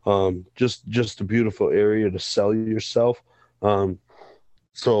 Just a beautiful area to sell yourself.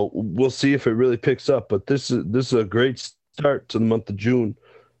 So we'll see if it really picks up. But this is a great start to the month of June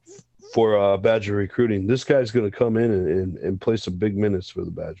for Badger recruiting. This guy's going to come in and play some big minutes for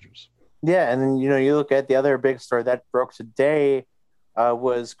the Badgers. Yeah, and then you look at the other big story that broke today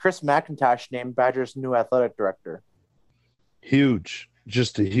was Chris McIntosh named Badgers' new athletic director. Huge,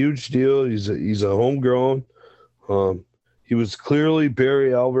 just a huge deal. He's a homegrown. He was clearly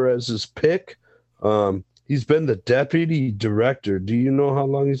Barry Alvarez's pick. He's been the deputy director. Do you know how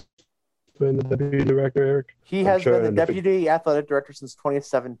long he's been the deputy director, Eric? He has been the deputy athletic director since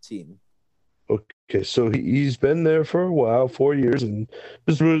 2017. Okay, so he's been there for a while, 4 years, and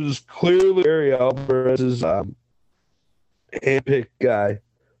this was clearly Barry Alvarez's handpicked guy.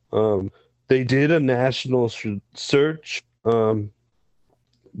 They did a national search,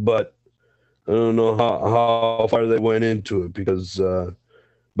 but I don't know how far they went into it because,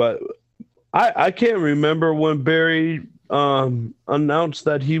 but I can't remember when Barry announced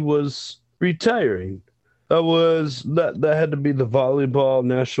that he was retiring. That had to be the volleyball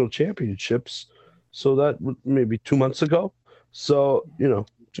national championships. So that maybe 2 months ago. So, 2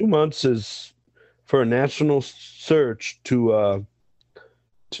 months is for a national search to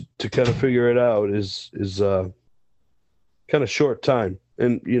kind of figure it out is kind of short time.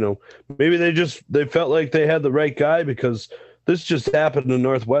 And, maybe they felt like they had the right guy because this just happened in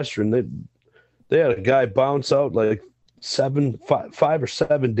Northwestern. They had a guy bounce out like 5 or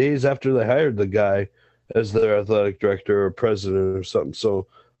 7 days after they hired the guy as their athletic director or president or something. So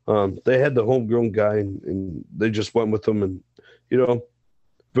they had the homegrown guy and they just went with him. And, if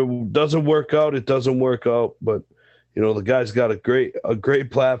it doesn't work out, it doesn't work out. But, the guy's got a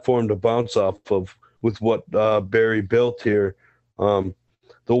great platform to bounce off of with what Barry built here. The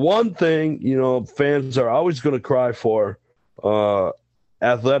one thing, fans are always going to cry for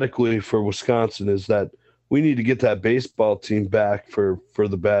athletically for Wisconsin is that we need to get that baseball team back for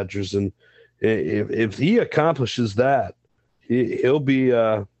the Badgers, and if he accomplishes that, he'll be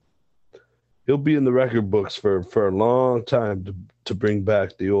he'll be in the record books for a long time to bring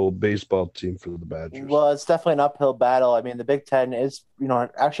back the old baseball team for the Badgers. Well, it's definitely an uphill battle. I mean, the Big Ten is,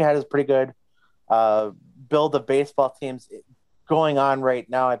 actually had a pretty good uh, build of baseball teams going on right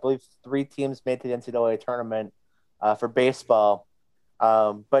now. I believe 3 teams made to the NCAA tournament for baseball.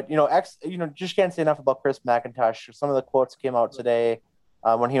 But just can't say enough about Chris McIntosh. Some of the quotes came out today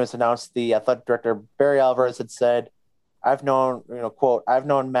when he was announced. The athletic director Barry Alvarez had said, "I've known, quote, I've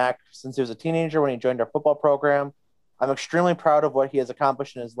known Mac since he was a teenager when he joined our football program. I'm extremely proud of what he has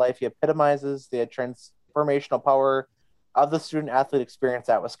accomplished in his life. He epitomizes the transformational power of the student athlete experience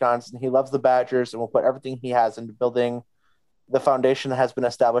at Wisconsin. He loves the Badgers and will put everything he has into building the foundation that has been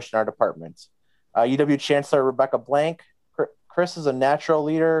established in our department." UW Chancellor Rebecca Blank, Chris is a natural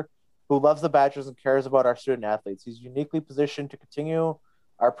leader who loves the Badgers and cares about our student athletes. He's uniquely positioned to continue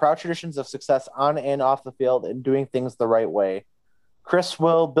our proud traditions of success on and off the field and doing things the right way. Chris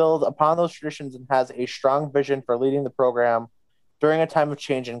will build upon those traditions and has a strong vision for leading the program during a time of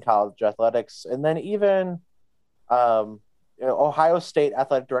change in college athletics. And then even Ohio State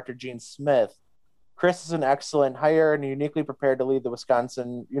Athletic Director Gene Smith. Chris is an excellent hire and uniquely prepared to lead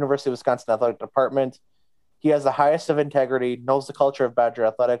the University of Wisconsin Athletic Department. He has the highest of integrity, knows the culture of Badger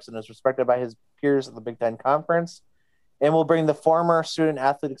athletics, and is respected by his peers in the Big Ten Conference, and will bring the former student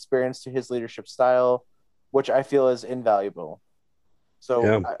athlete experience to his leadership style, which I feel is invaluable.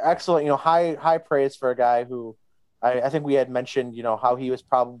 So excellent, high praise for a guy who I think we had mentioned, how he was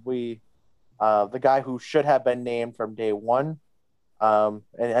probably the guy who should have been named from day one. And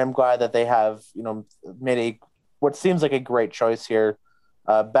I'm glad that they have, made what seems like a great choice here.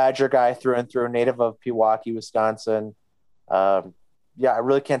 Badger guy through and through, native of Pewaukee, Wisconsin. I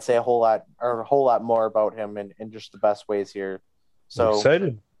really can't say a whole lot more about him in just the best ways here. So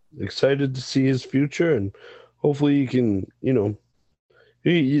excited to see his future, and hopefully he can,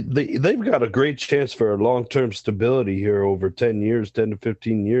 they've got a great chance for a long-term stability here over 10 to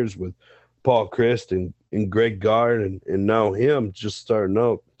 15 years with Paul Christ and Greg Gard and now him just starting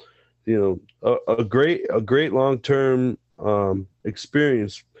out. A great long-term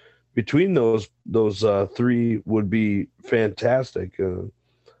experience between those 3 would be fantastic.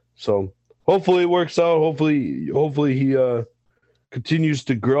 So hopefully it works out. Hopefully he continues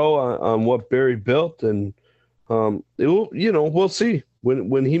to grow on what Barry built, and we'll see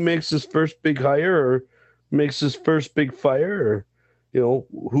when he makes his first big hire or makes his first big fire, or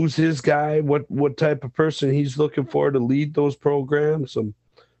who's his guy, what type of person he's looking for to lead those programs.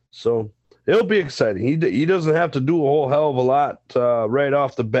 So it'll be exciting. He doesn't have to do a whole hell of a lot right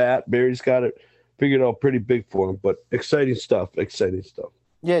off the bat. Barry's got it figured out pretty big for him, but exciting stuff.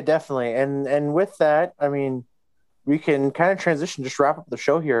 Yeah, definitely. And with that, I mean, we can kind of transition, just wrap up the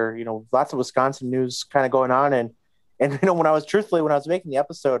show here. Lots of Wisconsin news kind of going on, and when I was making the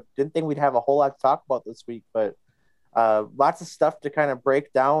episode, didn't think we'd have a whole lot to talk about this week, but lots of stuff to kind of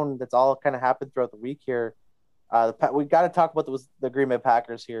break down. That's all kind of happened throughout the week here. We got to talk about the Green Bay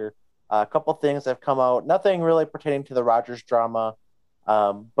Packers here. A couple things have come out, nothing really pertaining to the Rodgers drama,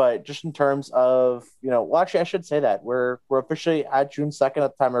 but just in terms of, actually, I should say that we're officially at June 2nd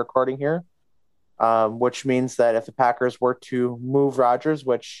at the time of recording here, which means that if the Packers were to move Rodgers,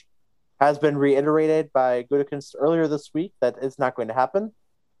 which has been reiterated by Gutekunst earlier this week, that it's not going to happen.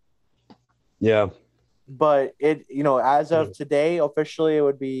 Yeah. But as of today, officially, it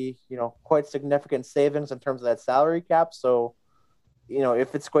would be, quite significant savings in terms of that salary cap. So,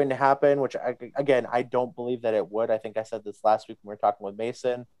 if it's going to happen, which I don't believe that it would. I think I said this last week when we were talking with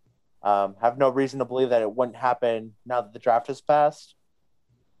Mason. Have no reason to believe that it wouldn't happen now that the draft has passed.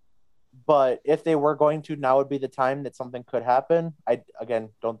 But if they were going to, now would be the time that something could happen. I, again,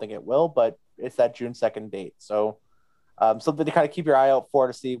 don't think it will, but it's that June 2nd date. So something to kind of keep your eye out for,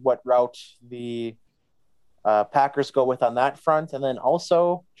 to see what route the Packers go with on that front. And then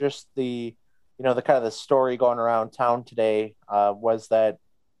also just the kind of the story going around town today was that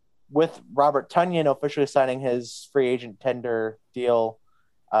with Robert Tonyan officially signing his free agent tender deal,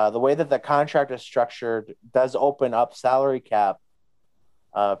 the way that the contract is structured does open up salary cap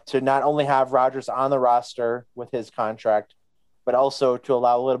to not only have Rodgers on the roster with his contract, but also to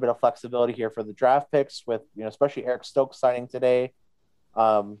allow a little bit of flexibility here for the draft picks with, especially Eric Stokes signing today,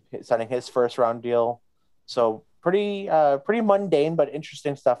 signing his first round deal. So pretty mundane, but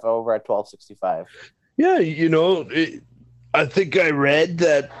interesting stuff over at 1265. Yeah. I think I read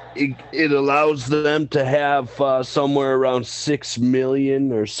that it allows them to have somewhere around 6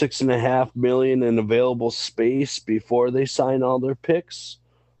 million or 6.5 million in available space before they sign all their picks.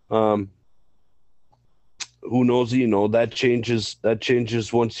 Um, who knows? That changes. That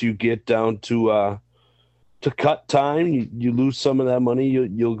changes once you get down to cut time. You lose some of that money.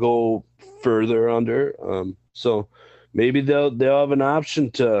 You'll go further under. So maybe they'll have an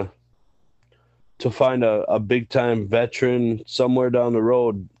option to find a big time veteran somewhere down the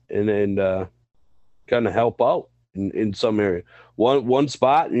road and kind of help out in some area. One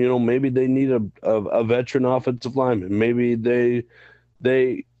spot, maybe they need a veteran offensive lineman. Maybe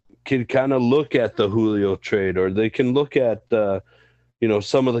they can kind of look at the Julio trade, or they can look at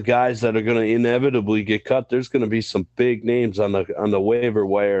some of the guys that are going to inevitably get cut. There's going to be some big names on the waiver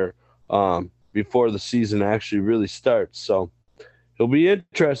wire before the season actually really starts. So it'll be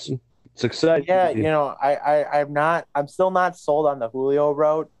interesting. It's exciting. Yeah, I'm still not sold on the Julio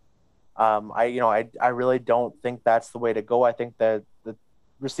route. I really don't think that's the way to go. I think that the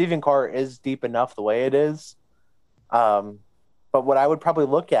receiving core is deep enough the way it is. But what I would probably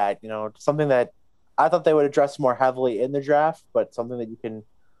look at, something that I thought they would address more heavily in the draft, but something that you can,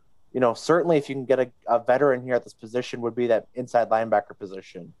 certainly if you can get a veteran here at this position, would be that inside linebacker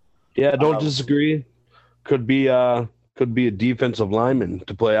position. Yeah, don't disagree. Could be a defensive lineman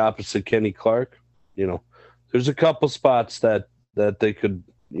to play opposite Kenny Clark. There's a couple spots that they could,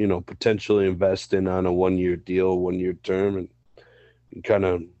 potentially invest in on a 1-year deal, 1-year term, and kind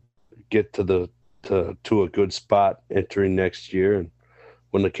of get to a good spot entering next year. And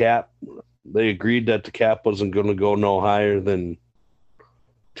when they agreed that the cap wasn't going to go no higher than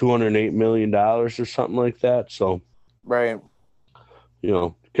 $208 million or something like that. So, right.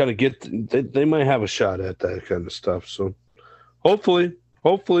 Kind of they might have a shot at that kind of stuff. So hopefully,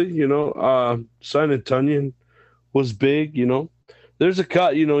 signing Tunyon was big, There's a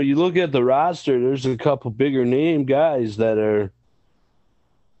cut, you look at the roster, there's a couple bigger name guys that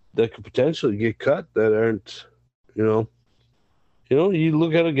could potentially get cut that aren't, you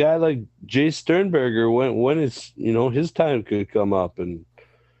look at a guy like Jay Sternberger when it's, his time could come up, and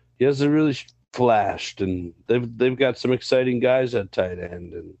he hasn't really flashed, and they've got some exciting guys at tight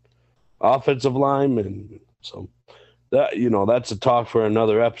end and offensive linemen. So that, that's a talk for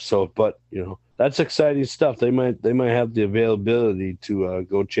another episode, but that's exciting stuff. They might have the availability to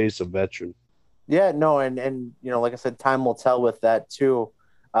go chase a veteran. Yeah, no, and like I said, time will tell with that too.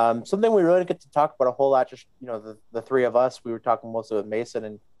 Something we really didn't get to talk about a whole lot, just the three of us. We were talking mostly with Mason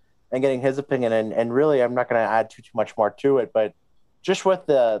and getting his opinion, and really I'm not going to add too much more to it, but just with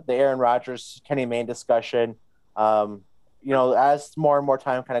the Aaron Rodgers, Kenny Mayne discussion, as more and more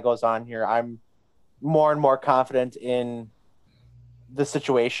time kind of goes on here, I'm more and more confident in the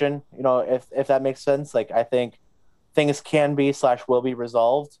situation, if that makes sense. Like, I think things can be / will be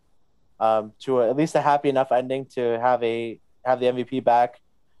resolved to at least a happy enough ending to have the MVP back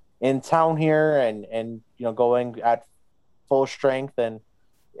in town here and going at full strength, and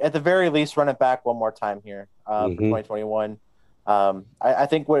at the very least run it back one more time here for 2021. I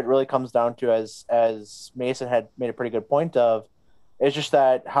think what it really comes down to, as Mason had made a pretty good point of, is just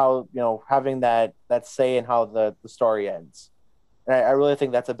that how, having that say in how the story ends. And I really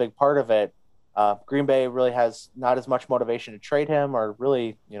think that's a big part of it. Green Bay really has not as much motivation to trade him, or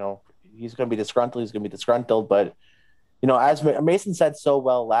really, he's going to be disgruntled. But, as Mason said so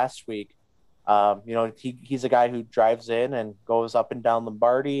well last week, he's a guy who drives in and goes up and down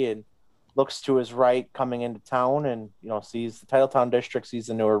Lombardy and looks to his right coming into town and, sees the Titletown district, sees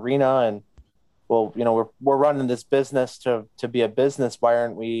the new arena, and, well, we're running this business to be a business. Why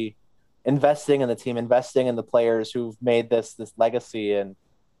aren't we investing in the team, investing in the players who've made this legacy? And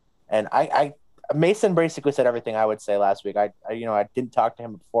I Mason basically said everything I would say last week. I didn't talk to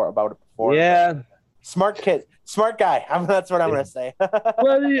him about it before. Yeah. Smart kid, smart guy. That's what I'm going to say.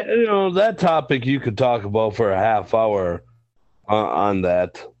 Well, that topic you could talk about for a half hour on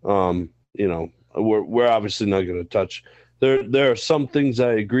that. We're obviously not going to touch. There are some things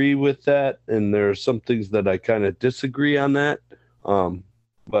I agree with that, and there are some things that I kind of disagree on that.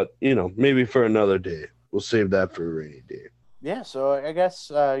 But maybe for another day. We'll save that for a rainy day. Yeah, so I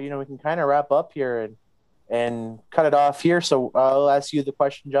guess we can kind of wrap up here and cut it off here. So I'll ask you the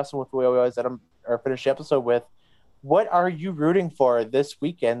question, Justin, with the way we always finish the episode with: what are you rooting for this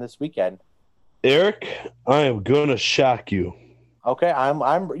weekend? Eric, I am gonna shock you. Okay,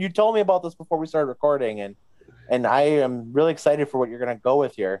 I'm. You told me about this before we started recording, and I am really excited for what you're gonna go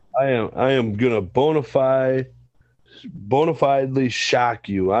with here. I am gonna bona fidely shock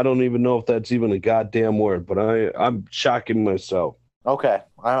you. I don't even know if that's even a goddamn word, but I'm shocking myself. Okay,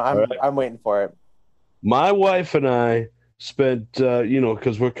 I'm waiting for it. My wife and I spent,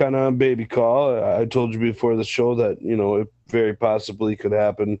 because we're kind of on baby call. I told you before the show that, it very possibly could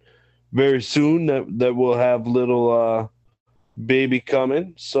happen very soon that we'll have little baby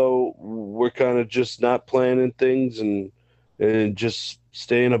coming. So we're kind of just not planning things and just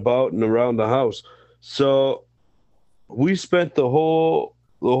staying about and around the house. So we spent the whole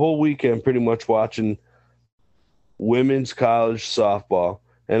weekend pretty much watching women's college softball.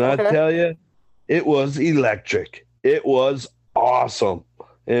 And I Okay. tell you, it was electric. It was awesome.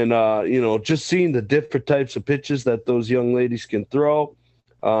 And, just seeing the different types of pitches that those young ladies can throw,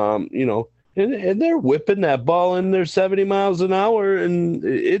 and they're whipping that ball in there 70 miles an hour, and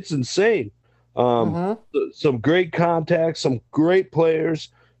it's insane. Um, Mm-hmm. some great contacts, some great players,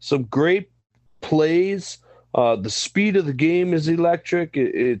 some great plays. The speed of the game is electric.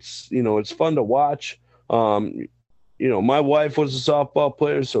 It's fun to watch. Um, my wife was a softball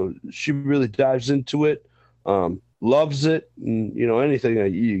player, so she really dives into it, loves it. And, anything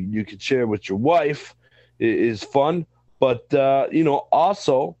that you could share with your wife is fun. But,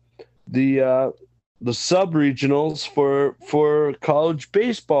 also the sub regionals for college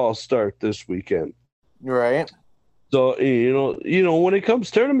baseball start this weekend. Right. So when it comes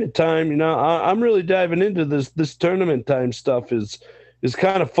tournament time, I'm really diving into this tournament time stuff is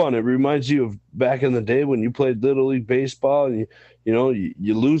kind of fun. It reminds you of back in the day when you played little league baseball, and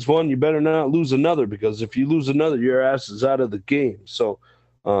you lose one, you better not lose another, because if you lose another, your ass is out of the game. So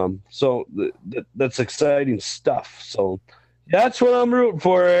that's exciting stuff. So that's what I'm rooting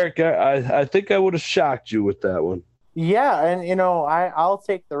for, Eric. I think I would have shocked you with that one. Yeah, and I'll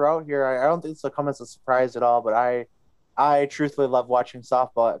take the route here. I don't think this will come as a surprise at all, but I truthfully love watching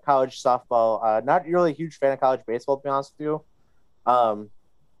softball, college softball. Not really a huge fan of college baseball, to be honest with you.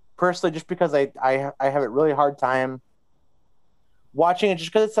 Personally, just because I have a really hard time watching it,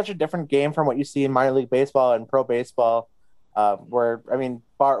 just because it's such a different game from what you see in minor league baseball and pro baseball. Where I mean,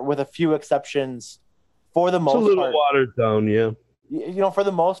 with a few exceptions, for the It's a most little part, watered down, yeah. for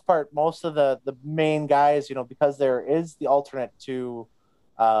the most part, most of the main guys, because there is the alternate to,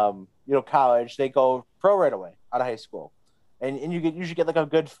 college, they go pro right away out of high school. And you usually get like a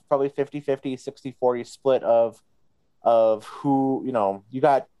good, probably 50-50, 60-40 split of who, you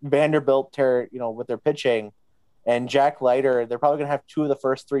got Vanderbilt, with their pitching, and Jack Leiter. They're probably going to have two of the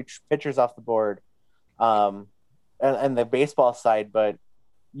first three pitchers off the board, and the baseball side, but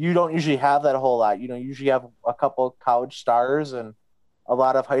you don't usually have that a whole lot. You usually have a couple college stars and a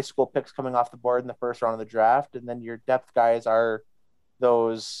lot of high school picks coming off the board in the first round of the draft, and then your depth guys are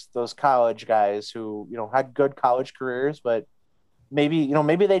those college guys who had good college careers, but maybe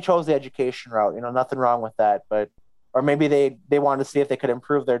they chose the education route. Nothing wrong with that, but or maybe they wanted to see if they could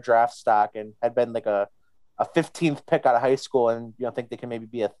improve their draft stock and had been like a 15th pick out of high school, and think they can maybe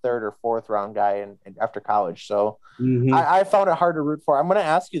be a third or fourth round guy and after college. So Hmm. I found it hard to root for. I'm going to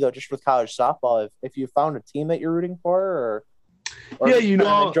ask you though, just with college softball, if you found a team that you're rooting for, or Yeah, just kind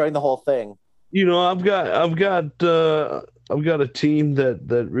of enjoying the whole thing. I've got a team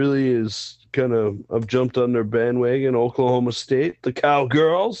that really is kind of, I've jumped on their bandwagon. Oklahoma State, the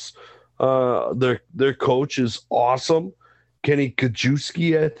Cowgirls. Their coach is awesome, Kenny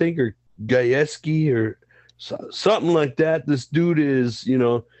Kajewski, I think, or Gayeski, or something like that. This dude is,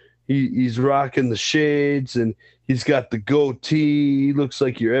 he's rocking the shades, and he's got the goatee. He looks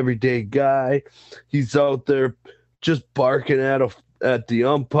like your everyday guy. He's out there just barking at the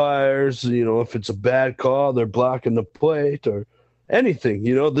umpires. If it's a bad call, they're blocking the plate or anything.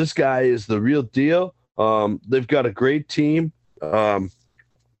 This guy is the real deal. They've got a great team.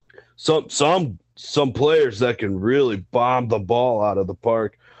 Some players that can really bomb the ball out of the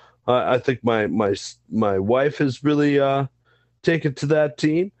park. I think my wife has really taken to that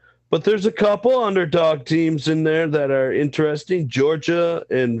team. But there's a couple underdog teams in there that are interesting. Georgia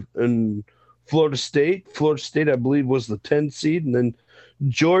and Florida State. Florida State, I believe, was the 10 seed, and then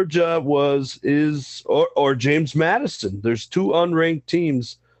Georgia or James Madison. There's two unranked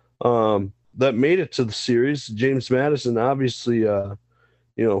teams that made it to the series. James Madison, obviously, from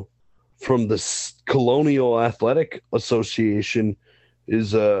the Colonial Athletic Association,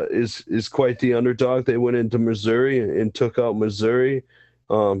 is quite the underdog. They went into Missouri and took out Missouri.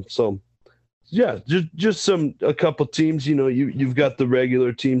 So yeah, just a couple teams. You've got the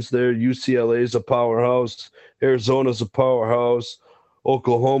regular teams there. UCLA is a powerhouse. Arizona's a powerhouse.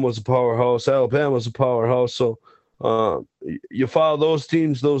 Oklahoma's a powerhouse. Alabama's a powerhouse. So you follow those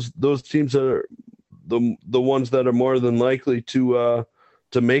teams. Those teams are the ones that are more than likely to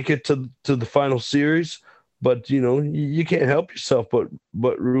make it to the final series. But you can't help yourself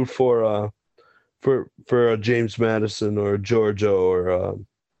but root for James Madison or Georgia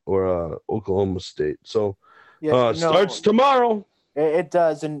or Oklahoma State. So Yeah, Starts tomorrow. It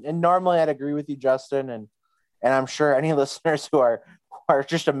does, and normally I'd agree with you, Justin, and I'm sure any listeners who are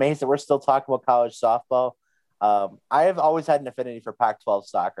just amazed that we're still talking about college softball. I have always had an affinity for Pac-12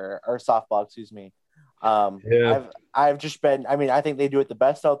 soccer or softball, excuse me. Yeah. I've just been. I mean, I think they do it the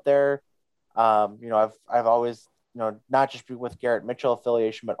best out there. I've always, not just with Garrett Mitchell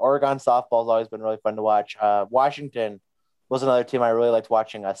affiliation, but Oregon softball has always been really fun to watch. Washington was another team I really liked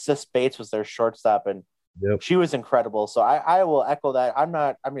watching. Sis Bates was their shortstop, and she was incredible. So I will echo that.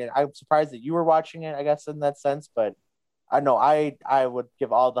 I'm surprised that you were watching it, I guess, in that sense, but I know I would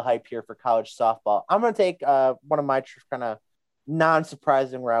give all the hype here for college softball. I'm going to take one of my kind of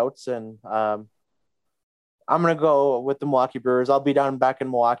non-surprising routes, and I'm going to go with the Milwaukee Brewers. I'll be back in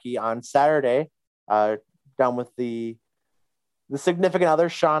Milwaukee on Saturday, down with the significant other,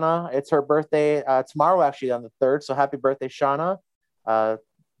 Shauna. It's her birthday tomorrow, actually, on the 3rd. So happy birthday, Shauna. Happy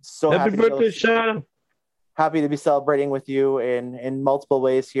birthday, Shauna. Happy to be celebrating with you in multiple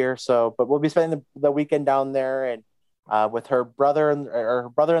ways here. So, but we'll be spending the weekend down there, and with her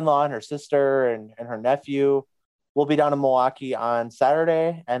brother-in-law and her sister and her nephew. We'll be down in Milwaukee on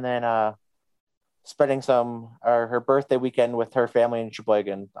Saturday, and then spending her birthday weekend with her family in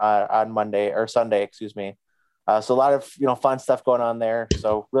Sheboygan on Monday or Sunday, excuse me. So a lot of fun stuff going on there.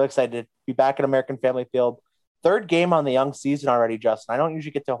 So really excited to be back at American Family Field. 3rd game on the young season already, Justin. I don't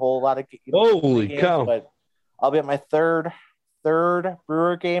usually get to a whole lot of holy games, cow, but I'll be at my third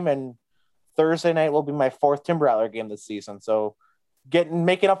Brewer game, and Thursday night will be my 4th Timber Rattler game this season. So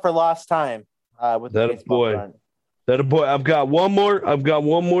making up for lost time with that the baseball front. That a boy. I've got one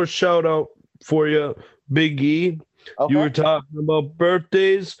more shout out for you, Big E. Okay. You were talking about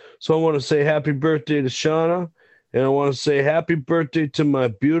birthdays, so I want to say happy birthday to Shauna, and I want to say happy birthday to my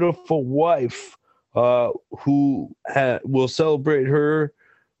beautiful wife, who will celebrate her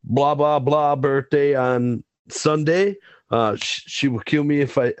blah blah blah birthday on Sunday. She will kill me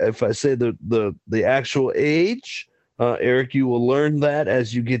if I say the actual age. Eric, you will learn that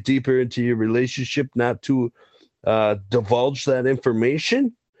as you get deeper into your relationship, not to divulge that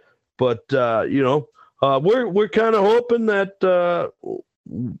information. But we're kind of hoping that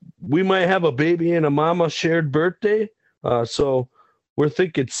we might have a baby and a mama shared birthday. So we're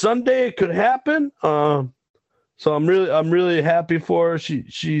thinking Sunday it could happen. So I'm really happy for her.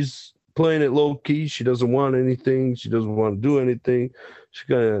 She's playing it low key. She doesn't want anything. She doesn't want to do anything. She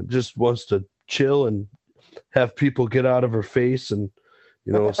kind of just wants to chill and have people get out of her face and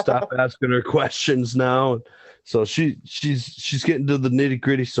stop asking her questions now. So she's getting to the nitty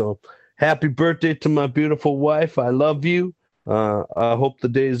gritty. So happy birthday to my beautiful wife. I love you. I hope the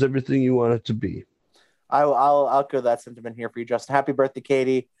day is everything you want it to be. I'll echo that sentiment here for you, Justin. Happy birthday,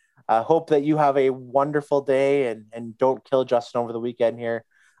 Katie. Hope that you have a wonderful day and don't kill Justin over the weekend here.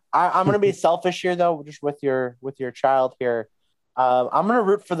 I'm going to be selfish here though, just with your child here. I'm going to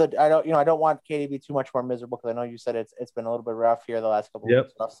root for I don't want Katie to be too much more miserable, because I know you said it's been a little bit rough here the last couple of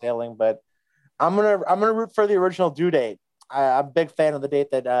weeks off sailing, but I'm gonna root for the original due date. I'm a big fan of the date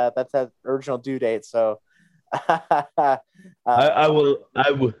that's that original due date. So I will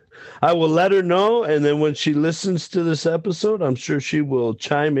let her know, and then when she listens to this episode, I'm sure she will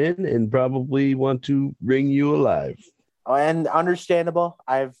chime in and probably want to ring you alive. Oh, and understandable.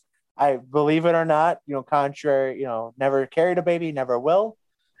 I believe it or not, contrary, never carried a baby, never will.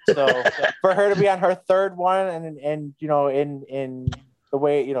 So for her to be on her 3rd one, and in the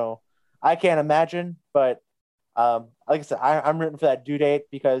way I can't imagine, but like I said, I'm rooting for that due date,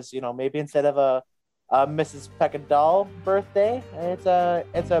 because maybe instead of a Mrs. Daul birthday, it's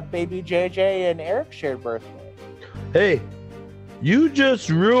a baby JJ and Eric shared birthday. Hey, you just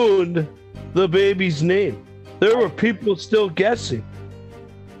ruined the baby's name. There were people still guessing.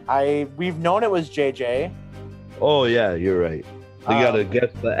 We've known it was JJ. Oh yeah, you're right. They gotta guess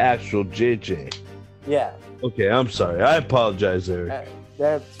the actual JJ. Yeah. Okay, I'm sorry. I apologize, Eric.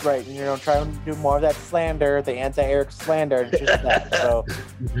 That's right. Trying to do more of that slander, the anti-Eric slander, just that. So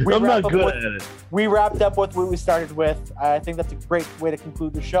I'm not good at it. We wrapped up with what we started with. I think that's a great way to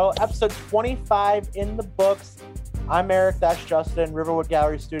conclude the show. Episode 25 in the books. I'm Eric. That's Justin. Riverwood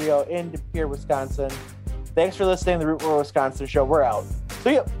Gallery Studio in De Pere, Wisconsin. Thanks for listening to the Root Wisconsin show. We're out.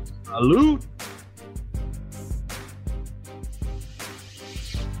 See ya. Salute.